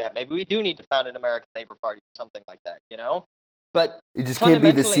can't do that. Maybe we do need to found an American Labor Party or something like that, you know? But it just can't be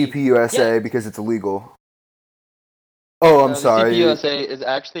the CPUSA because it's illegal. Oh, I'm sorry. The CPUSA is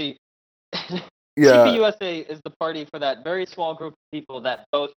actually CPUSA is the party for that very small group of people that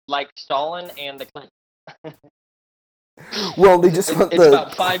both like Stalin and the Clintons. Well, they just want it's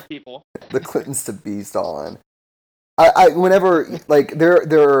about 5 people. The Clintons to be Stalin. Whenever,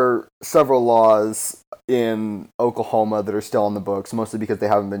 there are several laws in Oklahoma that are still on the books, mostly because they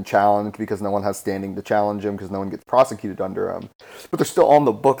haven't been challenged, because no one has standing to challenge them, because no one gets prosecuted under them. But they're still on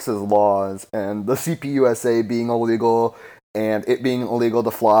the books as laws, and the CPUSA being illegal, and it being illegal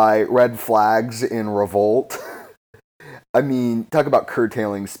to fly red flags in revolt. Talk about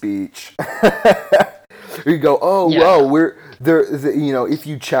curtailing speech. You go, we're there. If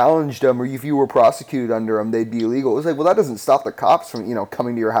you challenged them or if you were prosecuted under them, they'd be illegal. It's like, well, that doesn't stop the cops from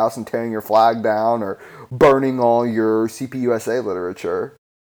coming to your house and tearing your flag down or burning all your CPUSA literature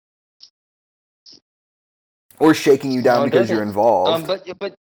or shaking you down because you're involved.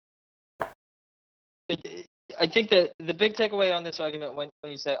 But I think that the big takeaway on this argument when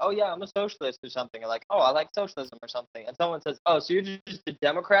you say, oh yeah, I'm a socialist or something, or like, oh, I like socialism or something, and someone says, oh, so you're just a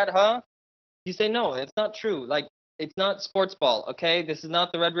Democrat, huh? You say, no, it's not true. Like, it's not sports ball, okay? This is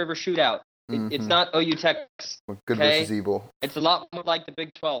not the Red River Shootout. It's not OU Texas. Good versus evil. It's a lot more like the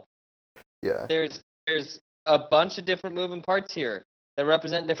Big 12. Yeah. There's a bunch of different moving parts here that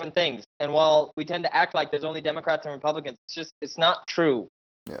represent different things. And while we tend to act like there's only Democrats and Republicans, it's not true.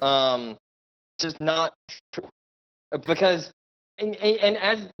 Yeah. It's just not true. Because and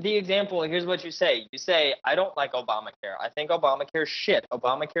as the example, here's what you say. You say, I don't like Obamacare. I think Obamacare is shit.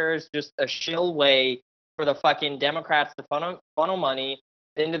 Obamacare is just a shill way for the fucking Democrats to funnel money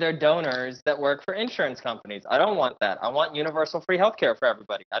into their donors that work for insurance companies. I don't want that. I want universal free healthcare for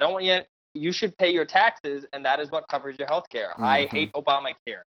everybody. I don't want you should pay your taxes, and that is what covers your healthcare. Mm-hmm. I hate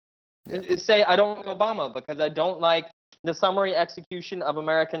Obamacare. Yeah. Say, I don't like Obama because I don't like the summary execution of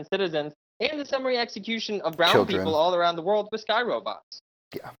American citizens and the summary execution of brown people all around the world with sky robots.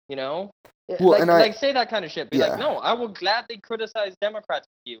 Yeah. Well, say that kind of shit. Be like, no, I will gladly criticize Democrats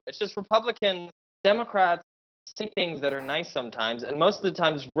with you. It's just Republicans, Democrats say things that are nice sometimes, and most of the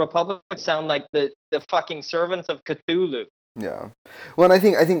times Republicans sound like the fucking servants of Cthulhu. Yeah. Well, and I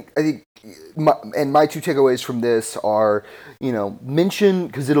think my two takeaways from this are, mention,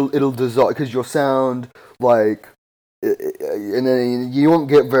 because it'll dissolve, because you'll sound like, and then you won't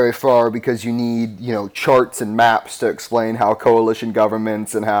get very far because you need, charts and maps to explain how coalition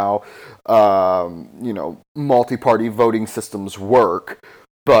governments and how, multi-party voting systems work.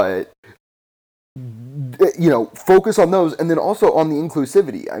 But focus on those, and then also on the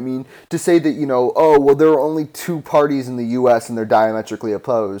inclusivity. I mean, to say that, there are only two parties in the U.S. and they're diametrically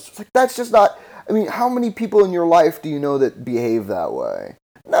opposed. It's like, that's just not, I mean, how many people in your life do you know that behave that way?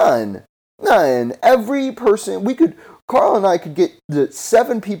 None. Every person, Carl and I could get the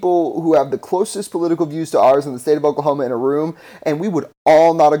 7 people who have the closest political views to ours in the state of Oklahoma in a room, and we would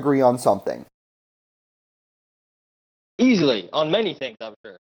all not agree on something. Easily, on many things, I'm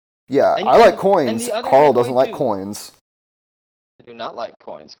sure. Yeah, I like coins. Carl doesn't like coins. I do not like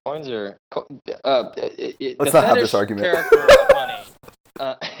coins. Coins are... Let's not have this argument. Character of money.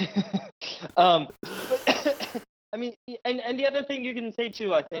 I mean, and the other thing you can say,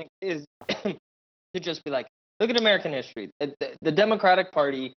 too, I think, is to just be like, look at American history. The Democratic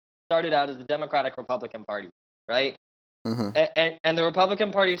Party started out as the Democratic Republican Party, right? Mm-hmm. And the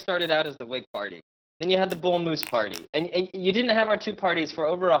Republican Party started out as the Whig Party. Then you had the Bull Moose Party. And you didn't have our two parties for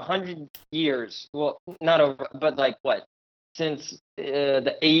over 100 years. Well, not over, but like what? Since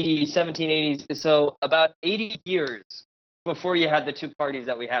the 1780s. So about 80 years before you had the two parties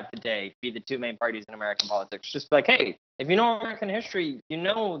that we have today be the two main parties in American politics. Just like, hey, if you know American history, you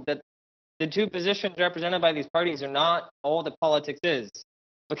know that the two positions represented by these parties are not all that politics is.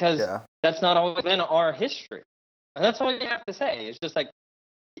 Because that's not always been our history. And that's all you have to say. It's just like,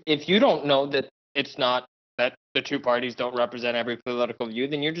 if you don't know that it's not that the two parties don't represent every political view,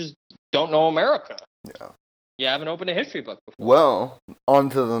 then you just don't know America. Yeah. You haven't opened a history book before. Well, on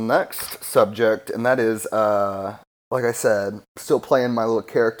to the next subject, and that is, like I said, still playing my little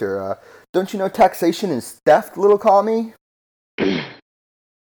character. Don't you know taxation is theft, little commie?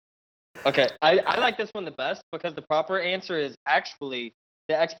 Okay, I like this one the best because the proper answer is actually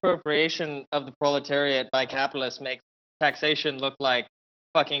the expropriation of the proletariat by capitalists makes taxation look like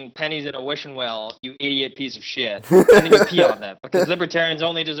fucking pennies in a wishing well, you idiot piece of shit. And then you pee on them because libertarians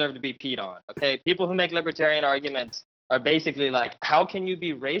only deserve to be peed on. Okay, people who make libertarian arguments are basically like, how can you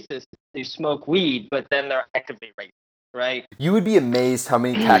be racist if you smoke weed, but then they're actively racist, right? You would be amazed how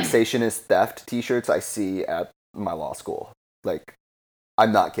many taxation is theft T-shirts I see at my law school. Like,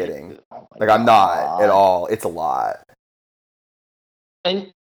 I'm not kidding. I'm not at all. It's a lot. And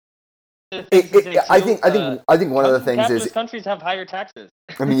I think one of the things is countries have higher taxes.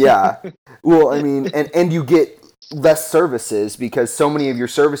 I mean, yeah. Well, I mean, and you get less services because so many of your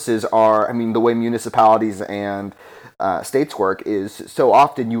services are, I mean, the way municipalities and states work is so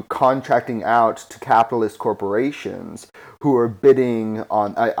often you contracting out to capitalist corporations who are bidding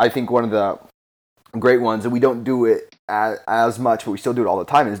on, I think one of the great ones, and we don't do it as much, but we still do it all the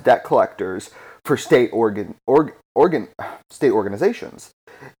time, is debt collectors for state state organizations.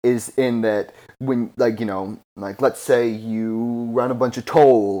 Is in that when, let's say you run a bunch of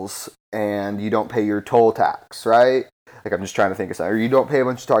tolls and you don't pay your toll tax, right? Like, I'm just trying to think of something. Or you don't pay a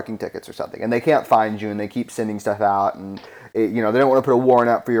bunch of parking tickets or something, and they can't find you, and they keep sending stuff out, and they don't want to put a warrant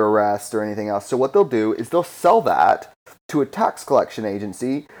out for your arrest or anything else. So what they'll do is they'll sell that to a tax collection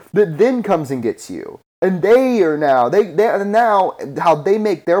agency that then comes and gets you. And they are now how they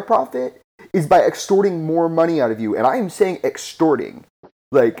make their profit is by extorting more money out of you. And I am saying extorting.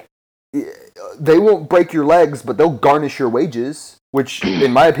 Like, they won't break your legs, but they'll garnish your wages, which,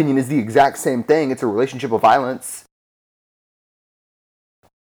 in my opinion, is the exact same thing. It's a relationship of violence.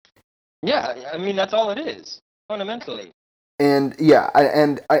 Yeah, I mean, that's all it is, fundamentally. And, yeah,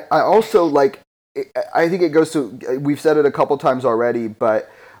 I also, like, I think it goes to, we've said it a couple times already,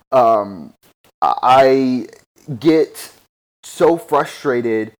 but I get so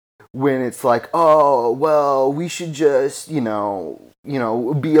frustrated when it's like, oh, well, we should just,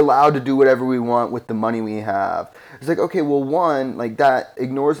 be allowed to do whatever we want with the money we have. It's like, okay, well, one, like, that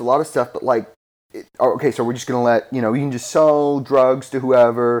ignores a lot of stuff, but, like, okay, so we're just going to let, you can just sell drugs to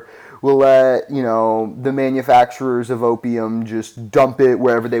whoever. We'll let, the manufacturers of opium just dump it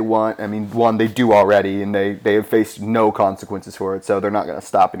wherever they want. I mean, one, they do already, and they have faced no consequences for it, so they're not going to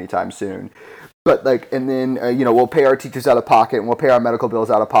stop anytime soon. But, like, and then, we'll pay our teachers out of pocket, and we'll pay our medical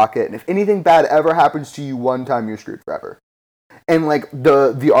bills out of pocket, and if anything bad ever happens to you one time, you're screwed forever. And, like,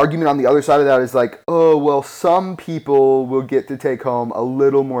 the argument on the other side of that is like, oh, well, some people will get to take home a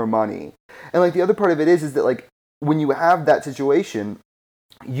little more money. And, like, the other part of it is that, like, when you have that situation,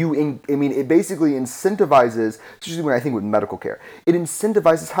 it basically incentivizes, especially when I think with medical care, it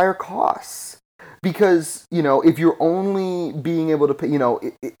incentivizes higher costs. Because, if you're only being able to pay,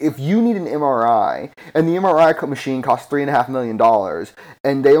 if you need an MRI and the MRI machine costs $3.5 million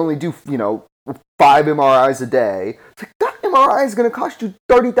and they only do, 5 MRIs a day, it's like that MRI is going to cost you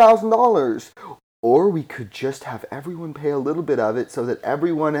 $30,000. Or we could just have everyone pay a little bit of it so that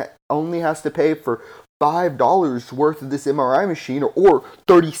everyone only has to pay for $5 worth of this MRI machine, or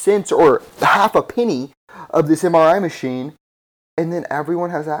 30 cents or half a penny of this MRI machine, and then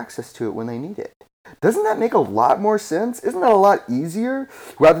everyone has access to it when they need it. Doesn't that make a lot more sense? Isn't that a lot easier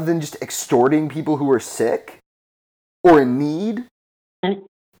rather than just extorting people who are sick or in need?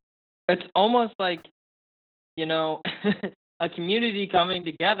 It's almost like, a community coming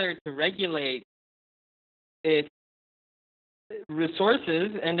together to regulate its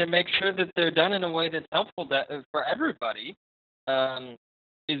resources and to make sure that they're done in a way that's helpful for everybody,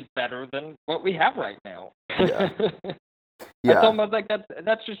 is better than what we have right now. Yeah. It's almost like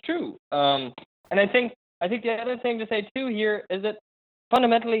that's just true. And I think the other thing to say too here is that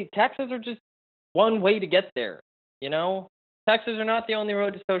fundamentally taxes are just one way to get there. Taxes are not the only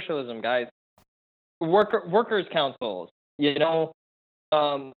road to socialism, guys. Workers' councils, shit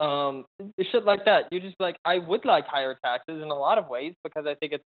like that. You're just like, I would like higher taxes in a lot of ways because I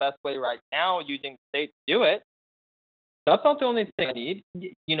think it's the best way right now using the state to do it. That's not the only thing I need.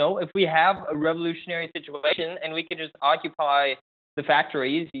 If we have a revolutionary situation and we can just occupy the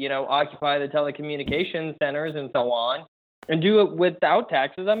factories, occupy the telecommunications centers and so on, and do it without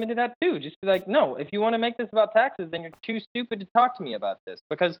taxes, I'm going to do that too. Just be like, no, if you want to make this about taxes, then you're too stupid to talk to me about this,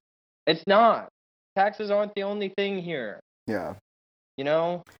 because it's not. Taxes aren't the only thing here. Yeah.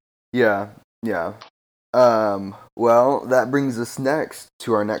 Yeah. Well, that brings us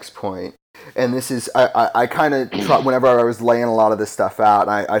to our next point. And this is, I kind of try, whenever I was laying a lot of this stuff out,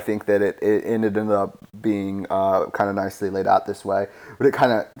 I think that it ended up being kind of nicely laid out this way, but it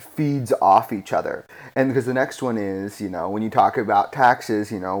kind of feeds off each other. And because the next one is, when you talk about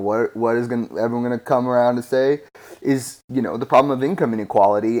taxes, what is everyone going to come around to say is, the problem of income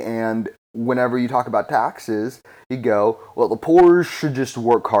inequality. And whenever you talk about taxes, you go, well, the poor should just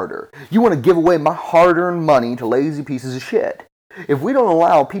work harder. You want to give away my hard-earned money to lazy pieces of shit. If we don't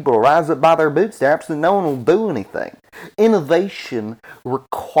allow people to rise up by their bootstraps, then no one will do anything. Innovation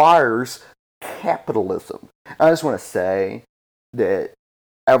requires capitalism. I just want to say that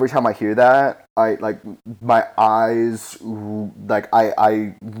every time I hear that, my eyes,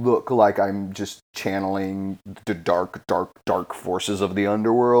 I look like I'm just channeling the dark forces of the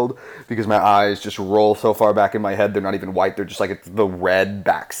underworld, because my eyes just roll so far back in my head, they're not even white, they're just like it's the red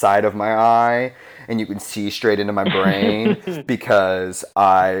backside of my eye, and you can see straight into my brain, because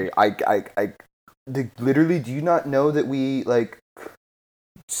literally, do you not know that we,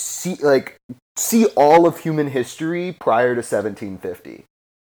 see all of human history prior to 1750?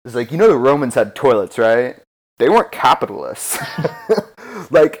 It's like, the Romans had toilets, right? They weren't capitalists.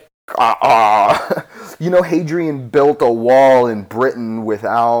 Hadrian built a wall in Britain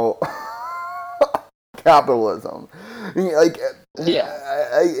without capitalism.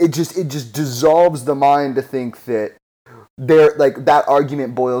 It just dissolves the mind to think that that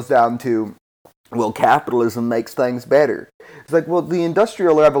argument boils down to, well, capitalism makes things better. It's like, well, the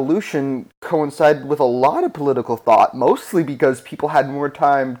Industrial Revolution coincided with a lot of political thought, mostly because people had more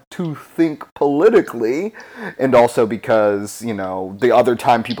time to think politically, and also because, the other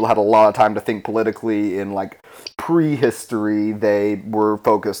time people had a lot of time to think politically in, prehistory, they were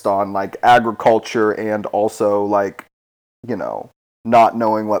focused on, agriculture and also, not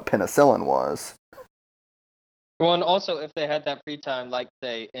knowing what penicillin was. Well, and also, if they had that free time, like,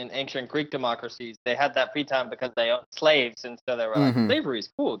 say, in ancient Greek democracies, they had that free time because they owned slaves, and so they were like, slavery is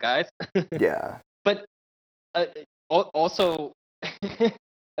cool, guys. Yeah. But also,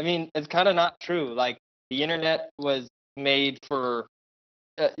 I mean, it's kind of not true. The internet was made for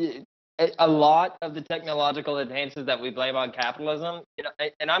a lot of the technological advances that we blame on capitalism.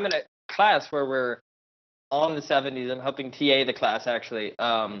 And I'm in a class where we're on the 70s. I'm helping TA the class, actually.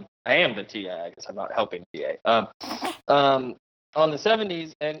 I am the TA. I guess I'm not helping TA. On the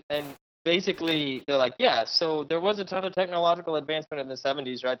 70s, and basically they're like, yeah, so there was a ton of technological advancement in the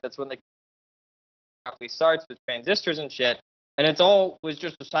 70s, right? That's when the starts with transistors and shit, and it's all was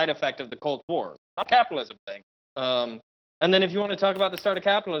just a side effect of the Cold War, not capitalism thing. And then if you want to talk about the start of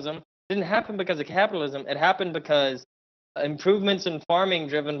capitalism, it didn't happen because of capitalism. It happened because improvements in farming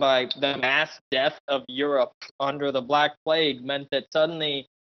driven by the mass death of Europe under the Black Plague meant that suddenly,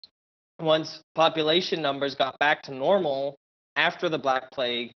 once population numbers got back to normal after the Black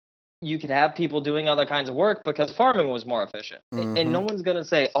Plague, you could have people doing other kinds of work because farming was more efficient. And no Mhm. one's going to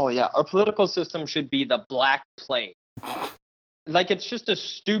say, oh, yeah, our political system should be the Black Plague. Like, it's just a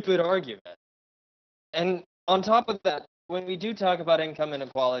stupid argument. And on top of that, when we do talk about income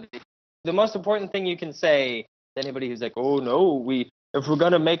inequality, the most important thing you can say to anybody who's like, oh, no, if we're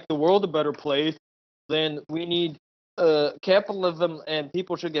going to make the world a better place, then we need capitalism and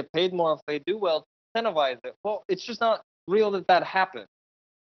people should get paid more if they do well to incentivize it. Well, it's just not real that happens.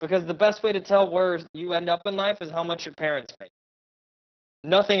 Because the best way to tell where you end up in life is how much your parents make.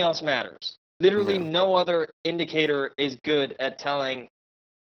 Nothing else matters. Literally, no other indicator is good at telling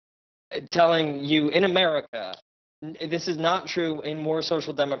you in America. This is not true in more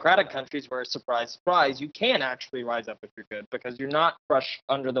social democratic countries where, surprise, surprise, you can actually rise up if you're good because you're not crushed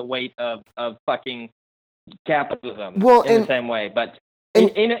under the weight of fucking capitalism in the same way. But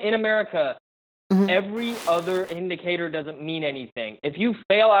in America, every other indicator doesn't mean anything. If you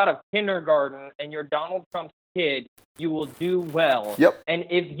fail out of kindergarten and you're Donald Trump's kid, you will do well. Yep. And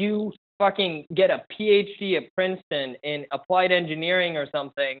if you fucking get a PhD at Princeton in applied engineering or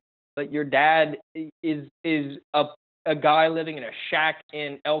something, but your dad is a guy living in a shack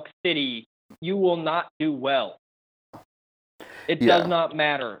in Elk City, you will not do well. It does not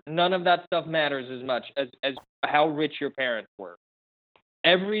matter. None of that stuff matters as much as how rich your parents were.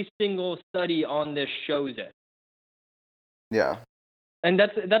 Every single study on this shows it. Yeah. And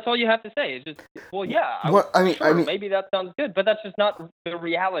that's all you have to say. It's just, well, yeah. Sure, maybe that sounds good, but that's just not the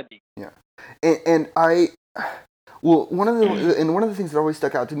reality. Yeah. One of the things that always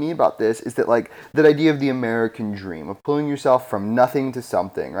stuck out to me about this is that, like, that idea of the American dream of pulling yourself from nothing to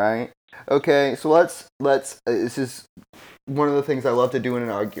something, right? Okay, so let's this is one of the things I love to do in an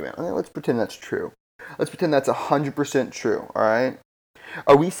argument. Okay, let's pretend that's true. Let's pretend that's 100% true, all right?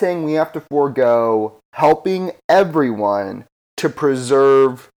 Are we saying we have to forego helping everyone to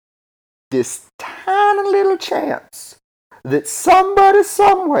preserve this tiny little chance that somebody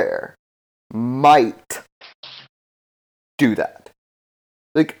somewhere might do that?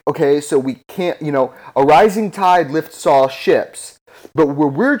 Like, okay, so we can't, a rising tide lifts all ships, but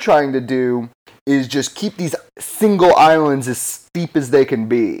what we're trying to do is just keep these single islands as steep as they can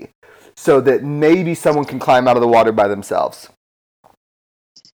be so that maybe someone can climb out of the water by themselves.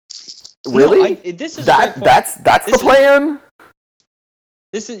 Really? No, this is that's the plan?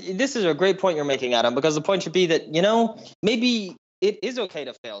 This is a great point you're making, Adam, because the point should be that, maybe it is okay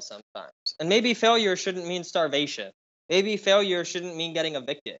to fail sometimes. And maybe failure shouldn't mean starvation. Maybe failure shouldn't mean getting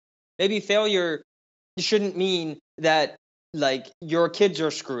evicted. Maybe failure shouldn't mean that, like, your kids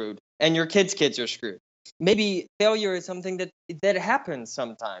are screwed and your kids' are screwed. Maybe failure is something that happens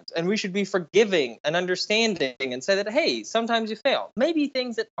sometimes, and we should be forgiving and understanding and say that, hey, sometimes you fail. Maybe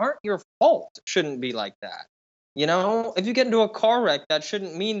things that aren't your fault shouldn't be like that. If you get into a car wreck, that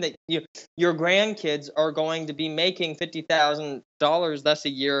shouldn't mean that your grandkids are going to be making $50,000 less a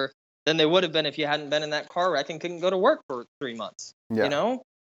year than they would have been if you hadn't been in that car wreck and couldn't go to work for 3 months. Yeah.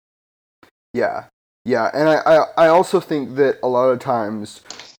 Yeah, and I also think that a lot of times,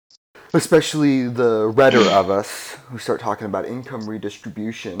 especially the redder of us, who start talking about income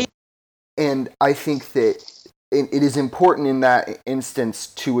redistribution, and I think that it is important in that instance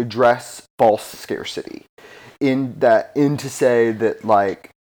to address false scarcity, to say that, like,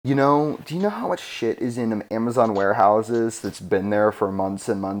 do you know how much shit is in Amazon warehouses that's been there for months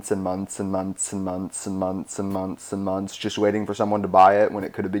and months and months and months and months and months and months and months just waiting for someone to buy it when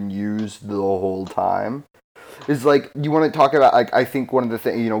it could have been used the whole time? Is, like, you want to talk about, like, I think one of the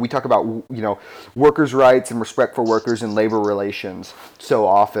things, we talk about, workers' rights and respect for workers and labor relations so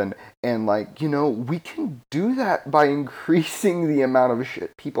often. And, like, we can do that by increasing the amount of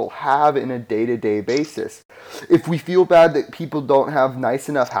shit people have in a day-to-day basis. If we feel bad that people don't have nice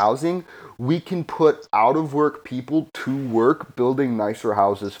enough housing, we can put out-of-work people to work building nicer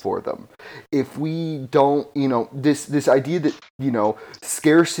houses for them. If we don't, this idea that,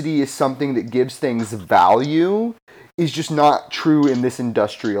 scarcity is something that gives things value is just not true in this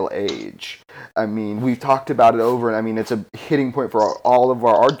industrial age. I mean, we've talked about it over, and I mean, it's a hitting point for all of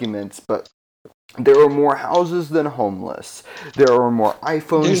our arguments, but there are more houses than homeless. There are more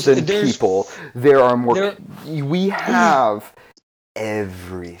iPhones than people. There are more... We have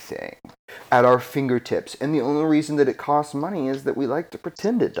everything at our fingertips, and the only reason that it costs money is that we like to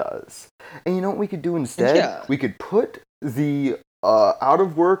pretend it does. And you know what we could do instead? Yeah. We could put the out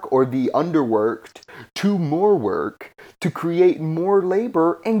of work or the underworked to more work to create more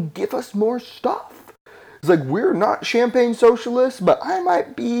labor and give us more stuff. It's like, we're not champagne socialists, but I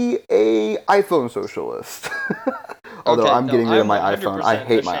might be a iPhone socialist. Although I'm getting rid of my iPhone. I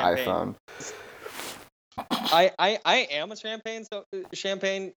hate my iPhone. I am a champagne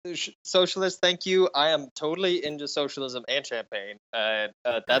socialist. Thank you. I am totally into socialism and champagne. That's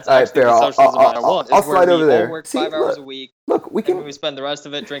All right, actually fair. the socialism I want. I'll Is where slide we over all there. work See, 5 hours a week, look, we and can we spend the rest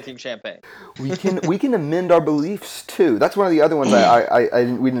of it drinking champagne. we can amend our beliefs too. That's one of the other ones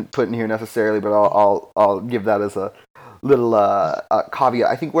we didn't put in here necessarily, but I'll give that as a little caveat.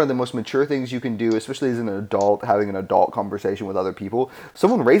 I think one of the most mature things you can do, especially as an adult, having an adult conversation with other people,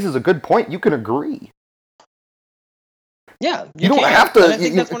 someone raises a good point, you can agree. Yeah, you don't have to. And I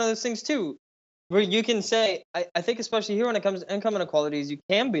think that's one of those things too, where you can say, I think especially here when it comes to income inequalities, you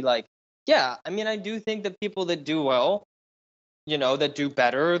can be like, yeah, I mean, I do think that people that do well, that do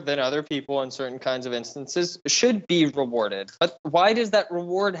better than other people in certain kinds of instances should be rewarded. But why does that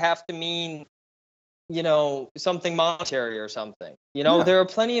reward have to mean, something monetary or something? Yeah. There are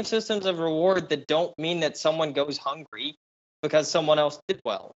plenty of systems of reward that don't mean that someone goes hungry because someone else did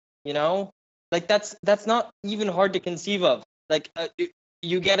well, Like that's not even hard to conceive of. Like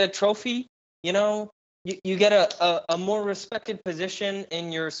you get a trophy, you get a more respected position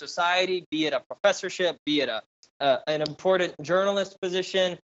in your society, be it a professorship, be it an important journalist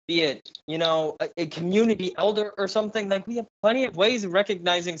position, be it a community elder or something. Like we have plenty of ways of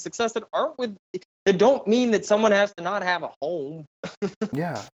recognizing success that don't mean that someone has to not have a home.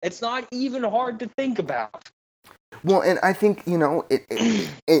 Yeah. It's not even hard to think about. Well, and I think in that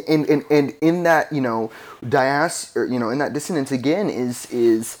in that dissonance again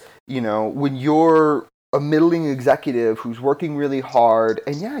is when you're a middling executive who's working really hard,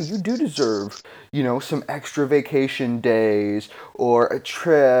 and yeah, you do deserve some extra vacation days or a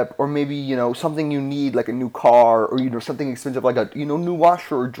trip, or maybe something you need like a new car, or something expensive like a new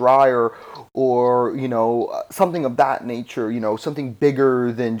washer or dryer, or something of that nature, something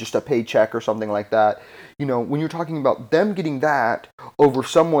bigger than just a paycheck or something like that. When you're talking about them getting that over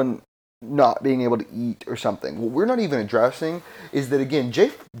someone not being able to eat or something, what we're not even addressing is that, again,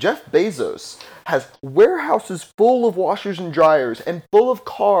 Jeff Bezos has warehouses full of washers and dryers and full of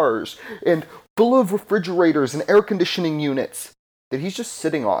cars and full of refrigerators and air conditioning units that he's just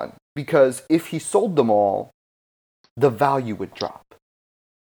sitting on, because if he sold them all, the value would drop.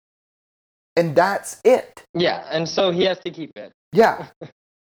 And that's it. Yeah, and so he has to keep it. Yeah.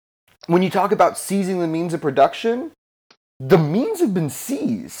 When you talk about seizing the means of production, the means have been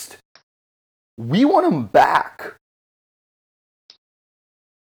seized. We want them back.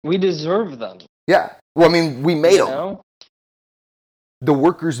 We deserve them. Yeah. Well, I mean, we made them. The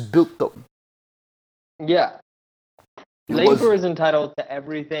workers built them. Yeah. Labor is entitled to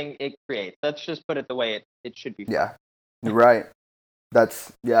everything it creates. Let's just put it the way it should be. Yeah. You're right.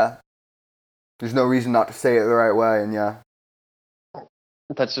 There's no reason not to say it the right way, and yeah.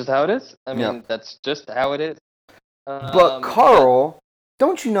 That's just how it is. I mean, that's just how it is. But Carl,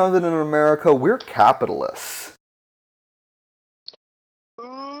 don't you know that in America we're capitalists?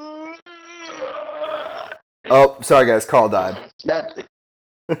 Oh, sorry guys, Carl died. That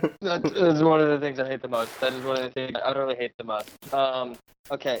is one of the things I hate the most. That is one of the things I utterly hate the most.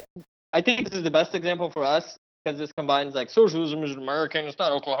 Okay. I think this is the best example for us because this combines like socialism is American, it's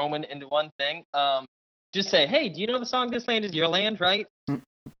not Oklahoman into one thing. Just say, hey, do you know the song "This Land Is Your Land"? Right?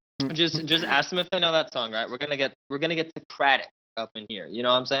 Just ask them if they know that song, right? We're gonna get Socratic up in here. You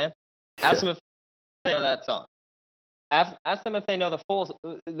know what I'm saying? Ask them if they know that song. Ask them if they know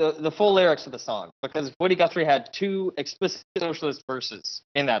the full lyrics of the song, because Woody Guthrie had 2 explicit socialist verses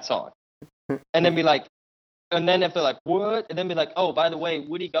in that song, and then be like, and then if they're like, what? And then be like, oh, by the way,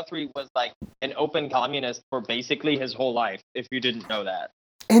 Woody Guthrie was like an open communist for basically his whole life. If you didn't know that,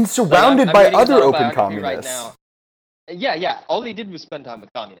 and surrounded by other open communists. Right now. Yeah. All he did was spend time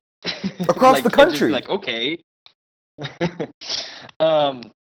with communists across the country. Like, okay,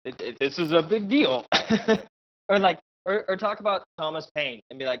 this is a big deal, or talk about Thomas Paine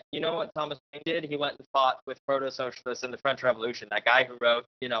and be like, you know what Thomas Paine did? He went and fought with proto-socialists in the French Revolution. That guy who wrote,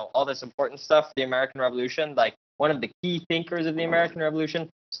 all this important stuff, the American Revolution, like one of the key thinkers of the American Revolution,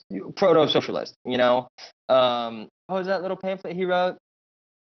 proto-socialist. What was that little pamphlet he wrote?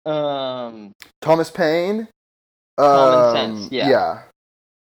 Thomas Paine. Common Sense. Yeah.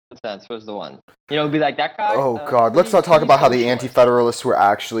 Common Sense was the one. It'd be like that guy. Oh God, let's not talk about how the Anti-Federalists were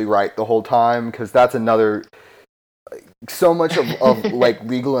actually right the whole time, because that's another. So much of like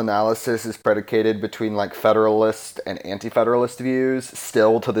legal analysis is predicated between like Federalist and Anti-Federalist views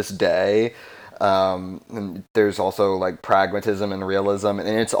still to this day. And there's also like pragmatism and realism, and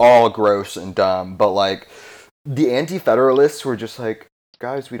it's all gross and dumb. But like the Anti-Federalists were just like,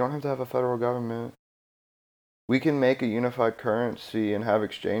 guys, we don't have to have a federal government. We can make a unified currency and have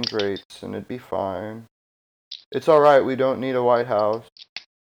exchange rates, and it'd be fine. It's all right. We don't need a White House.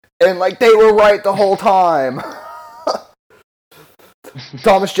 And like they were right the whole time.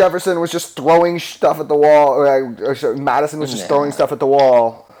 Thomas Jefferson was just throwing stuff at the wall. Or Madison was just throwing stuff at the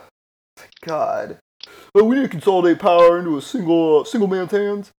wall. God. Well, we need to consolidate power into a single man's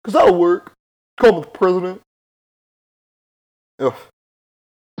hands, because that'll work. Call him the president. Ugh.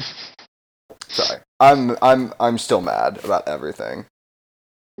 Sorry. I'm still mad about everything.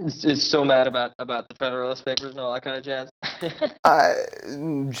 It's so mad about the Federalist Papers and all that kind of jazz.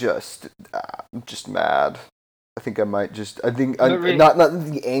 I'm just mad. I think I might just. I think Really? not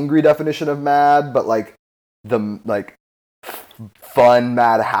the angry definition of mad, but like the fun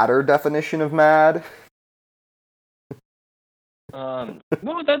Mad Hatter definition of mad. Well,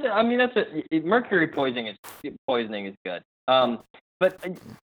 mercury poisoning is good. But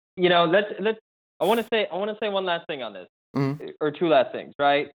let's. I want to say one last thing on this, or two last things,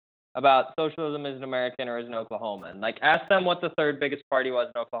 right? About socialism as an American or as an Oklahoman. Like, ask them what the third biggest party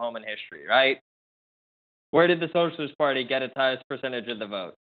was in Oklahoman history, right? Where did the Socialist Party get its highest percentage of the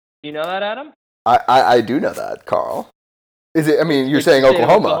vote? Do you know that, Adam? I do know that, Carl. Is it? I mean, you're saying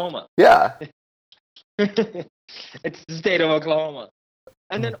Oklahoma. Yeah. It's the state of Oklahoma.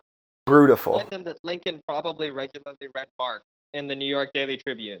 And then Beautiful. that Lincoln probably regularly read Marx in the New York Daily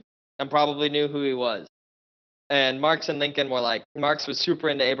Tribune and probably knew who he was. And Marx and Lincoln were like, Marx was super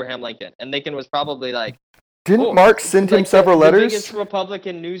into Abraham Lincoln, and Lincoln was probably like, didn't Marx send him several letters? The biggest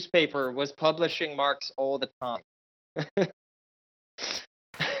Republican newspaper was publishing Marx all the time.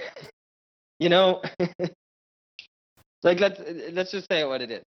 Like, let's just say what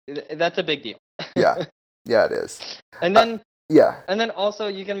it is. That's a big deal. Yeah, it is. And then and then also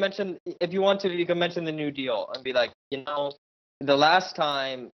you can mention, if you want to, you can mention the New Deal and be like, the last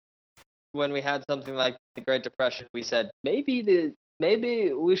time when we had something like the Great Depression, we said maybe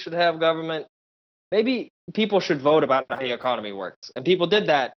we should have government. Maybe people should vote about how the economy works, and people did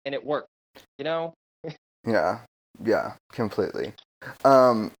that, and it worked. Yeah, completely.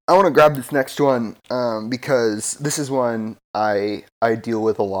 I want to grab this next one because this is one I deal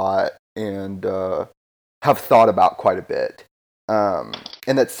with a lot and have thought about quite a bit.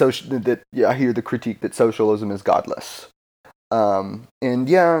 And that's I hear the critique that socialism is godless. And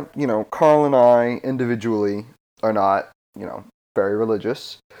Carl and I individually are not, very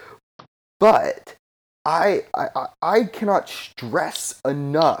religious, but I cannot stress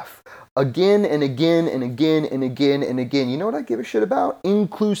enough again and again and again and again and again. You know what I give a shit about?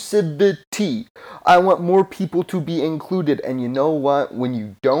 Inclusivity. I want more people to be included. And you know what? When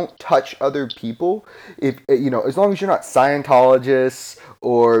you don't touch other people, as long as you're not Scientologists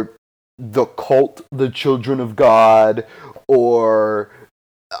or the cult, the Children of God, or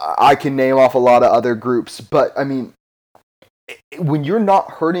I can name off a lot of other groups, but I mean, when you're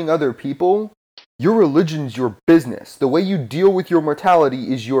not hurting other people, your religion's your business. The way you deal with your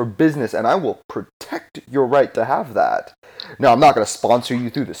mortality is your business, and I will protect your right to have that. Now, I'm not going to sponsor you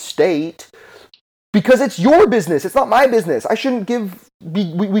through the state, because it's your business. It's not my business. We shouldn't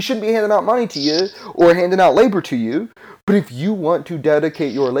be handing out money to you or handing out labor to you. But if you want to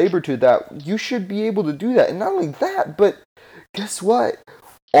dedicate your labor to that, you should be able to do that. And not only that, but guess what?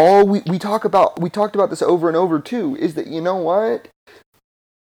 We talked about this over and over too, is that, you know what?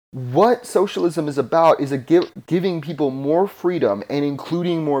 What socialism is about is giving people more freedom and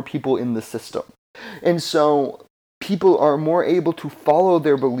including more people in the system. And so people are more able to follow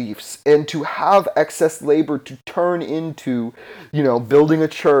their beliefs and to have excess labor to turn into, building a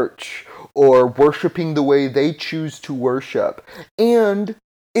church or worshiping the way they choose to worship. And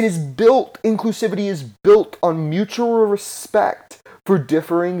inclusivity is built on mutual respect for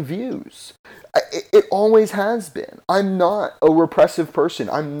differing views. It always has been. I'm not a repressive person.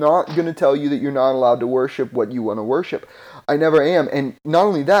 I'm not going to tell you that you're not allowed to worship what you want to worship. I never am. And not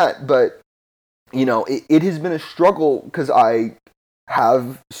only that, but, it has been a struggle because I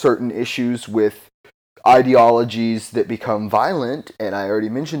have certain issues with ideologies that become violent, and I already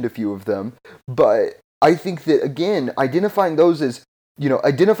mentioned a few of them. But I think that, again, identifying those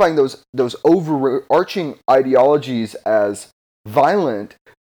overarching ideologies as violent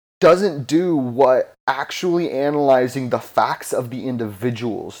doesn't do what actually analyzing the facts of the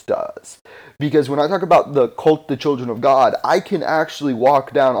individuals does. Because when I talk about the cult, the Children of God, I can actually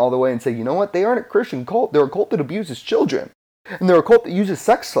walk down all the way and say, you know what? They aren't a Christian cult. They're a cult that abuses children. And they're a cult that uses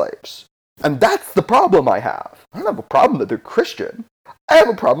sex slaves. And that's the problem I have. I don't have a problem that they're Christian. I have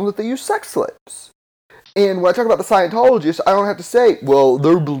a problem that they use sex slaves. And when I talk about the Scientologists, I don't have to say, well,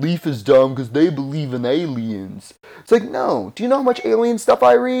 their belief is dumb because they believe in aliens. It's like, no. Do you know how much alien stuff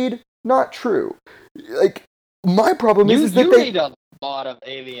I read? Not true. Like, my problem is that you read a lot of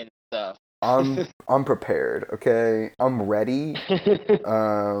alien stuff. I'm prepared. Okay, I'm ready.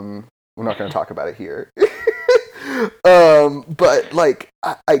 We're not going to talk about it here. But like,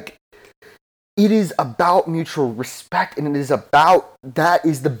 it is about mutual respect, and it is about that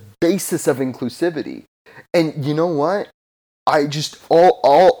is the basis of inclusivity. And you know what? I just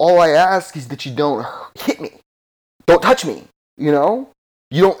all I ask is that you don't hit me, don't touch me. You know,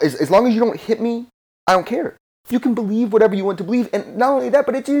 you don't as long as you don't hit me, I don't care. You can believe whatever you want to believe, and not only that,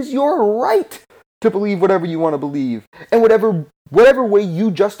 but it is your right to believe whatever you want to believe, and whatever way you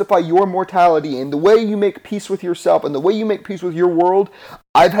justify your mortality, and the way you make peace with yourself, and the way you make peace with your world.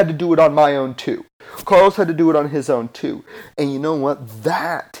 I've had to do it on my own too. Carlos had to do it on his own too. And you know what?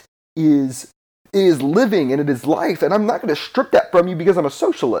 That is living and it is life, and I'm not going to strip that from you because I'm a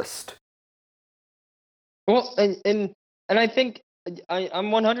socialist. Well, and I think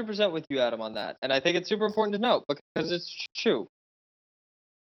I'm 100% with you, Adam, on that, and I think it's super important to note because it's true.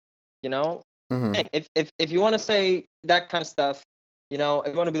 You know, Mm-hmm. if you want to say that kind of stuff, you know,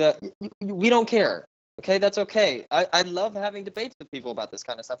 if you want to be like, we don't care. Okay, that's okay. I love having debates with people about this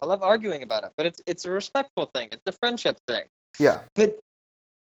kind of stuff. I love arguing about it, but it's a respectful thing. It's a friendship thing. Yeah. But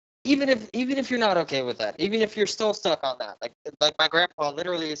even if you're not okay with that, even if you're still stuck on that, like my grandpa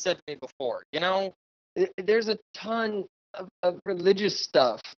literally said to me before, you know, there's a ton of religious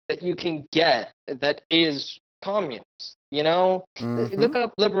stuff that you can get that is communist. You know, look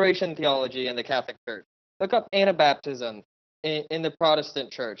up liberation theology in the Catholic Church. Look up Anabaptism in the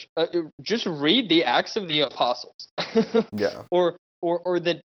Protestant Church. Just read the Acts of the Apostles. Yeah. Or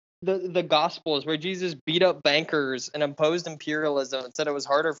the Gospels where Jesus beat up bankers and imposed imperialism and said it was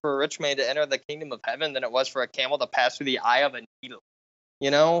harder for a rich man to enter the kingdom of heaven than it was for a camel to pass through the eye of a needle.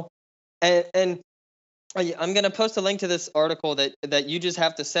 You know, and I'm gonna post a link to this article that you just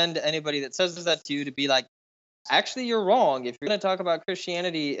have to send to anybody that says that to you to be like, actually, you're wrong. If you're going to talk about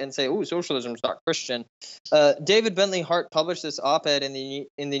Christianity and say, "Oh, socialism is not Christian," David Bentley Hart published this op-ed in the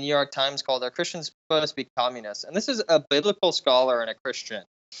New York Times called "Are Christians supposed to be communists?" And this is a biblical scholar and a Christian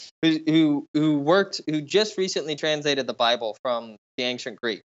who just recently translated the Bible from the ancient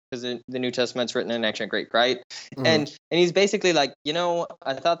Greek, because the New Testament's written in ancient Greek, right? Mm-hmm. And he's basically like, you know,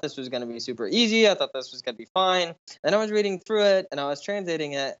 I thought this was going to be super easy. I thought this was going to be fine. And I was reading through it and I was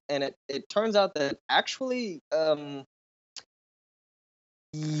translating it, and it turns out that actually,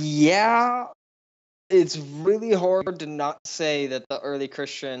 yeah, it's really hard to not say that the early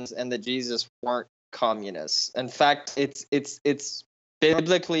Christians and that Jesus weren't communists. In fact, it's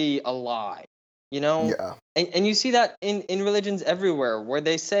biblically a lie. You know, Yeah. and you see that in religions everywhere where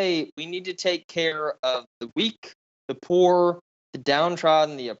they say we need to take care of the weak, the poor, the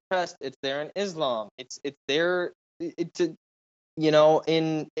downtrodden, the oppressed. It's there in Islam. It's there. You know,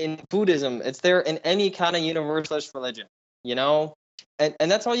 in Buddhism. It's there in any kind of universalist religion. You know, and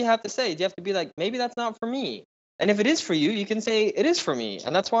that's all you have to say. You have to be like, maybe that's not for me. And if it is for you, you can say it is for me,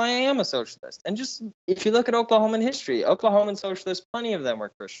 and that's why I am a socialist. And just if you look at Oklahoman history, Oklahoman socialists, plenty of them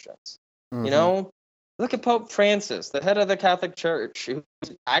were Christians. Mm-hmm. You know, look at Pope Francis, the head of the Catholic Church, who's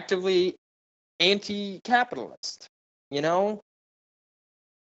actively anti-capitalist. You know,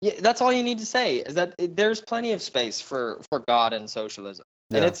 yeah, that's all you need to say is that there's plenty of space for God and socialism,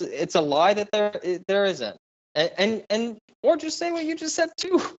 and it's a lie that there isn't. And or just say what you just said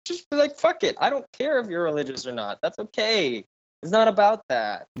too. Just be like, fuck it. I don't care if you're religious or not. That's okay. It's not about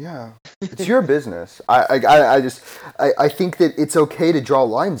that. Yeah, it's your business. I think that it's okay to draw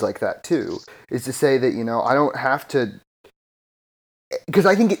lines like that too. Is to say that, you know, I don't have to, because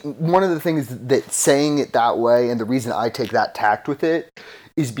I think one of the things that saying it that way, and the reason I take that tact with it,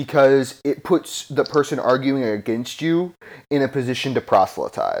 is because it puts the person arguing against you in a position to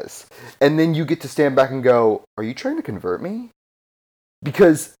proselytize, and then you get to stand back and go, "Are you trying to convert me?"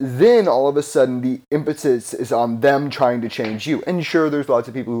 Because then all of a sudden the emphasis is on them trying to change you. And sure, there's lots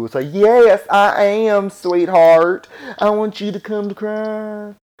of people who will say, "Yes, I am, sweetheart. I want you to come to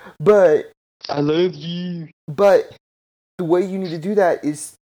Christ." But I love you. But the way you need to do that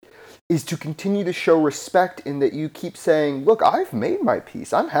is to continue to show respect in that you keep saying, "Look, I've made my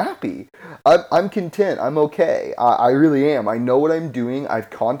peace. I'm happy. I'm content. I'm okay. I really am. I know what I'm doing. I've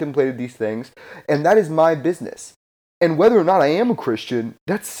contemplated these things. And that is my business. And whether or not I am a Christian,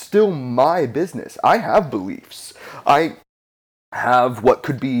 that's still my business. I have beliefs. I have what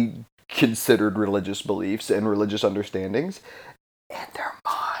could be considered religious beliefs and religious understandings, and they're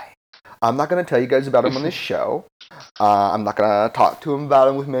mine. I'm not going to tell you guys about them on this show. I'm not going to talk to them about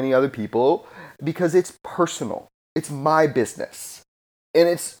them with many other people because it's personal. It's my business.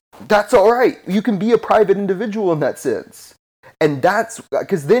 And that's all right. You can be a private individual in that sense. And that's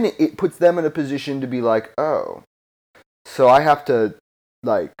because then it puts them in a position to be like, "Oh, so I have to,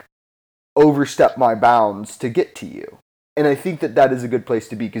 like, overstep my bounds to get to you. And I think that is a good place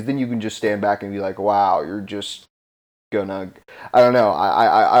to be, because then you can just stand back and be like, wow, you're just gonna, I don't know.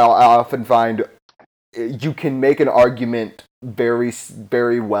 I often find you can make an argument very,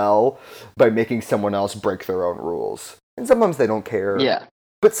 very well by making someone else break their own rules. And sometimes they don't care. Yeah.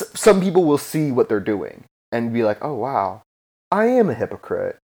 But some people will see what they're doing and be like, oh, wow, I am a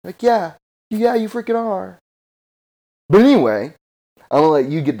hypocrite. Like, yeah, you freaking are. But anyway, I'm going to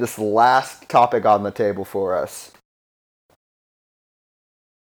let you get this last topic on the table for us.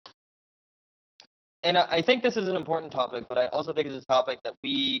 And I think this is an important topic, but I also think it's a topic that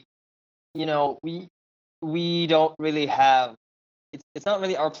we don't really have. It's not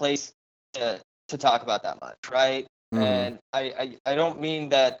really our place to talk about that much, right? Mm-hmm. And I don't mean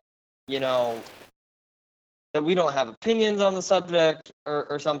that, that we don't have opinions on the subject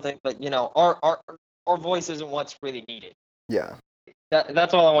or something, but our voice isn't what's really needed. Yeah.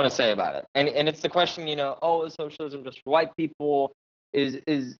 That's all I want to say about it. And it's the question, is socialism just for white people?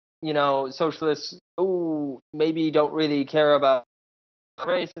 Is socialists maybe don't really care about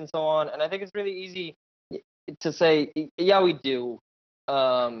race and so on? And I think it's really easy to say, yeah, we do.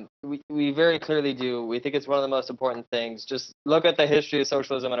 We very clearly do. We think it's one of the most important things. Just look at the history of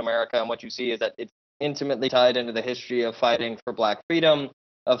socialism in America, and what you see is that it's intimately tied into the history of fighting for Black freedom,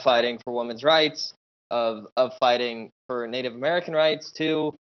 of fighting for women's rights, of fighting for Native American rights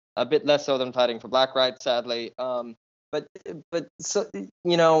too. A bit less so than fighting for Black rights, sadly. But so,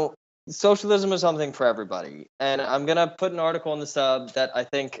 socialism is something for everybody. And I'm gonna put an article in the sub that I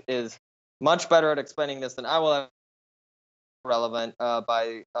think is much better at explaining this than I will. Relevant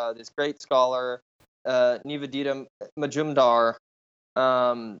by this great scholar Nivedita Majumdar,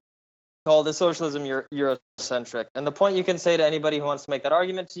 called "Is Socialism Eurocentric?" And the point you can say to anybody who wants to make that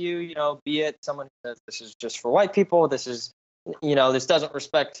argument to you, be it someone who says this is just for white people, this is, this doesn't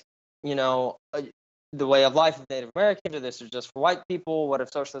respect, the way of life of Native Americans, or this is just for white people. What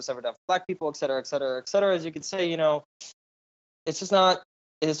if socialists ever done for Black people, et cetera, et cetera, et cetera? As you could say, it's just not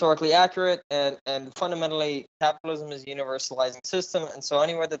historically accurate, and fundamentally capitalism is a universalizing system, and so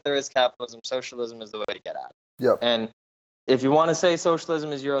anywhere that there is capitalism, socialism is the way to get at it. Yep. And if you want to say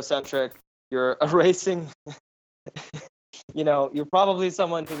socialism is Eurocentric, you're erasing you're probably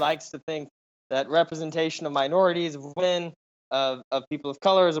someone who likes to think that representation of minorities, of women, of people of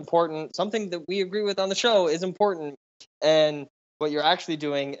color is important. Something that we agree with on the show is important, and what you're actually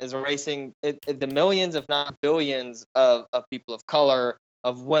doing is erasing the millions, if not billions, of people of color,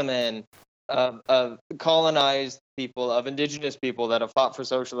 of women, of colonized people, of indigenous people that have fought for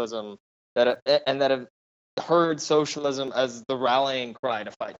socialism, that have heard socialism as the rallying cry to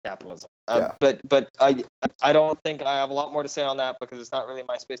fight capitalism. Yeah. But I don't think I have a lot more to say on that, because it's not really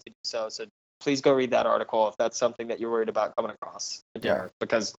my space to do so. So please go read that article if that's something that you're worried about coming across. Yeah.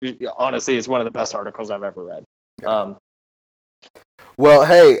 Because honestly, it's one of the best articles I've ever read. Yeah. Well,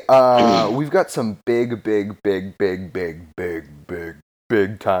 hey, we've got some big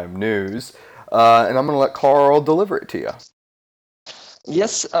time news, and I'm going to let Carl deliver it to you.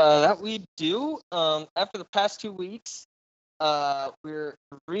 Yes, that we do. After the past 2 weeks, we're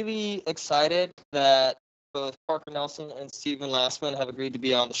really excited that both Parker Nelson and Stephen Lastman have agreed to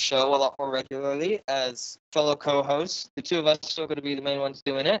be on the show a lot more regularly as fellow co-hosts. The two of us are still going to be the main ones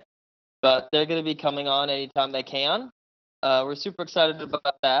doing it, but they're going to be coming on anytime they can. We're super excited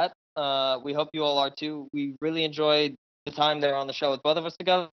about that. We hope you all are too. We really enjoyed the time they're on the show with both of us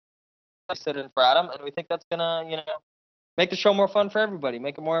together. I stood in for Adam, and we think that's gonna, make the show more fun for everybody,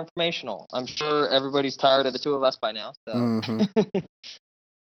 make it more informational. I'm sure everybody's tired of the two of us by now, so Mm-hmm.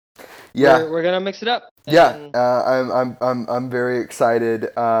 Yeah, we're gonna mix it up. Yeah, I'm very excited.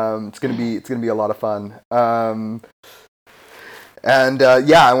 It's gonna be a lot of fun. I want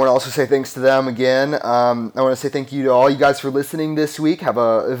to also say thanks to them again. I want to say thank you to all you guys for listening this week. Have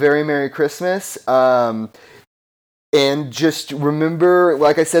a very Merry Christmas. And just remember,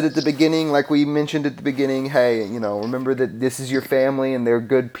 like I said at the beginning, like we mentioned at the beginning, hey, remember that this is your family and they're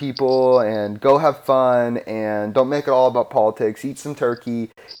good people, and go have fun, and don't make it all about politics. Eat some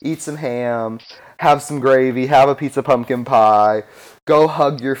turkey, eat some ham, have some gravy, have a piece of pumpkin pie, go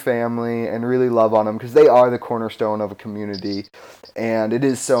hug your family and really love on them, because they are the cornerstone of a community, and it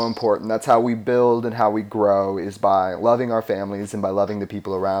is so important. That's how we build and how we grow, is by loving our families and by loving the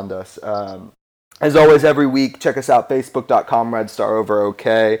people around us. As always, every week, check us out,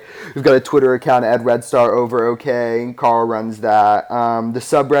 facebook.com/RedStarOverOK. We've got a Twitter account, @RedStarOverOK. Carl runs that. The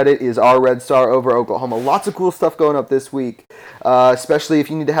subreddit is rRedStarOverOklahoma. Lots of cool stuff going up this week, especially if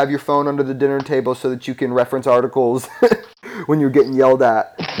you need to have your phone under the dinner table so that you can reference articles when you're getting yelled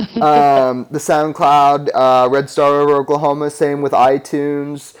at. The SoundCloud, Red Star Over Oklahoma, same with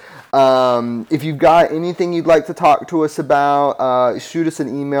iTunes. If you've got anything you'd like to talk to us about, shoot us an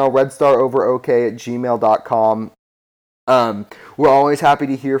email, redstaroverok@gmail.com. We're always happy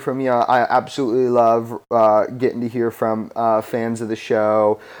to hear from you. I absolutely love getting to hear from fans of the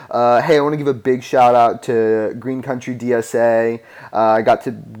show. Hey, I want to give a big shout out to Green Country DSA. I got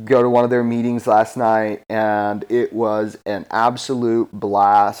to go to one of their meetings last night, and it was an absolute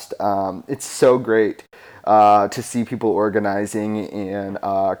blast. It's so great to see people organizing in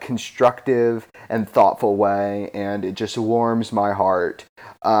a constructive and thoughtful way, and it just warms my heart.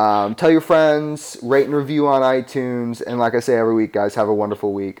 Tell your friends, rate and review on iTunes, and like I say every week, guys, have a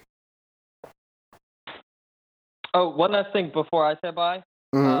wonderful week. Oh, one last thing before I say bye.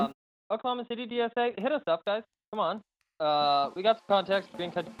 Mm-hmm. Oklahoma City DSA, hit us up, guys. Come on. We got some contacts,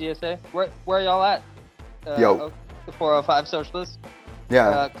 Green Country DSA. Where are y'all at? Yo. The 405 Socialists.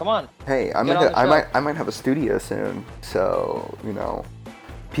 Yeah. Come on. Hey, I might have a studio soon, so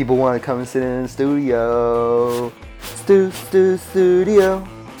people want to come and sit in the studio. Studio.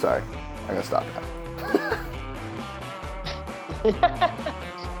 Sorry, I'm gonna stop that.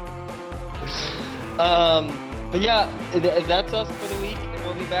 But yeah, that's us for the week, and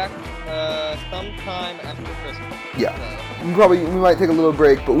we'll be back sometime after Christmas. Yeah, we might take a little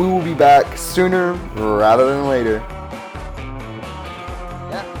break, but we will be back sooner rather than later.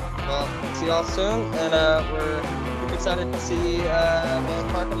 Yeah, well, see y'all soon, and we're excited to see what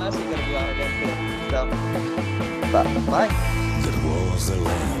Mark and Lassie gonna do on again too. So, bye. There was a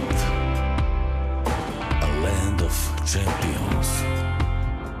land of champions,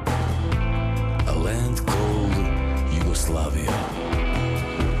 a land called Yugoslavia.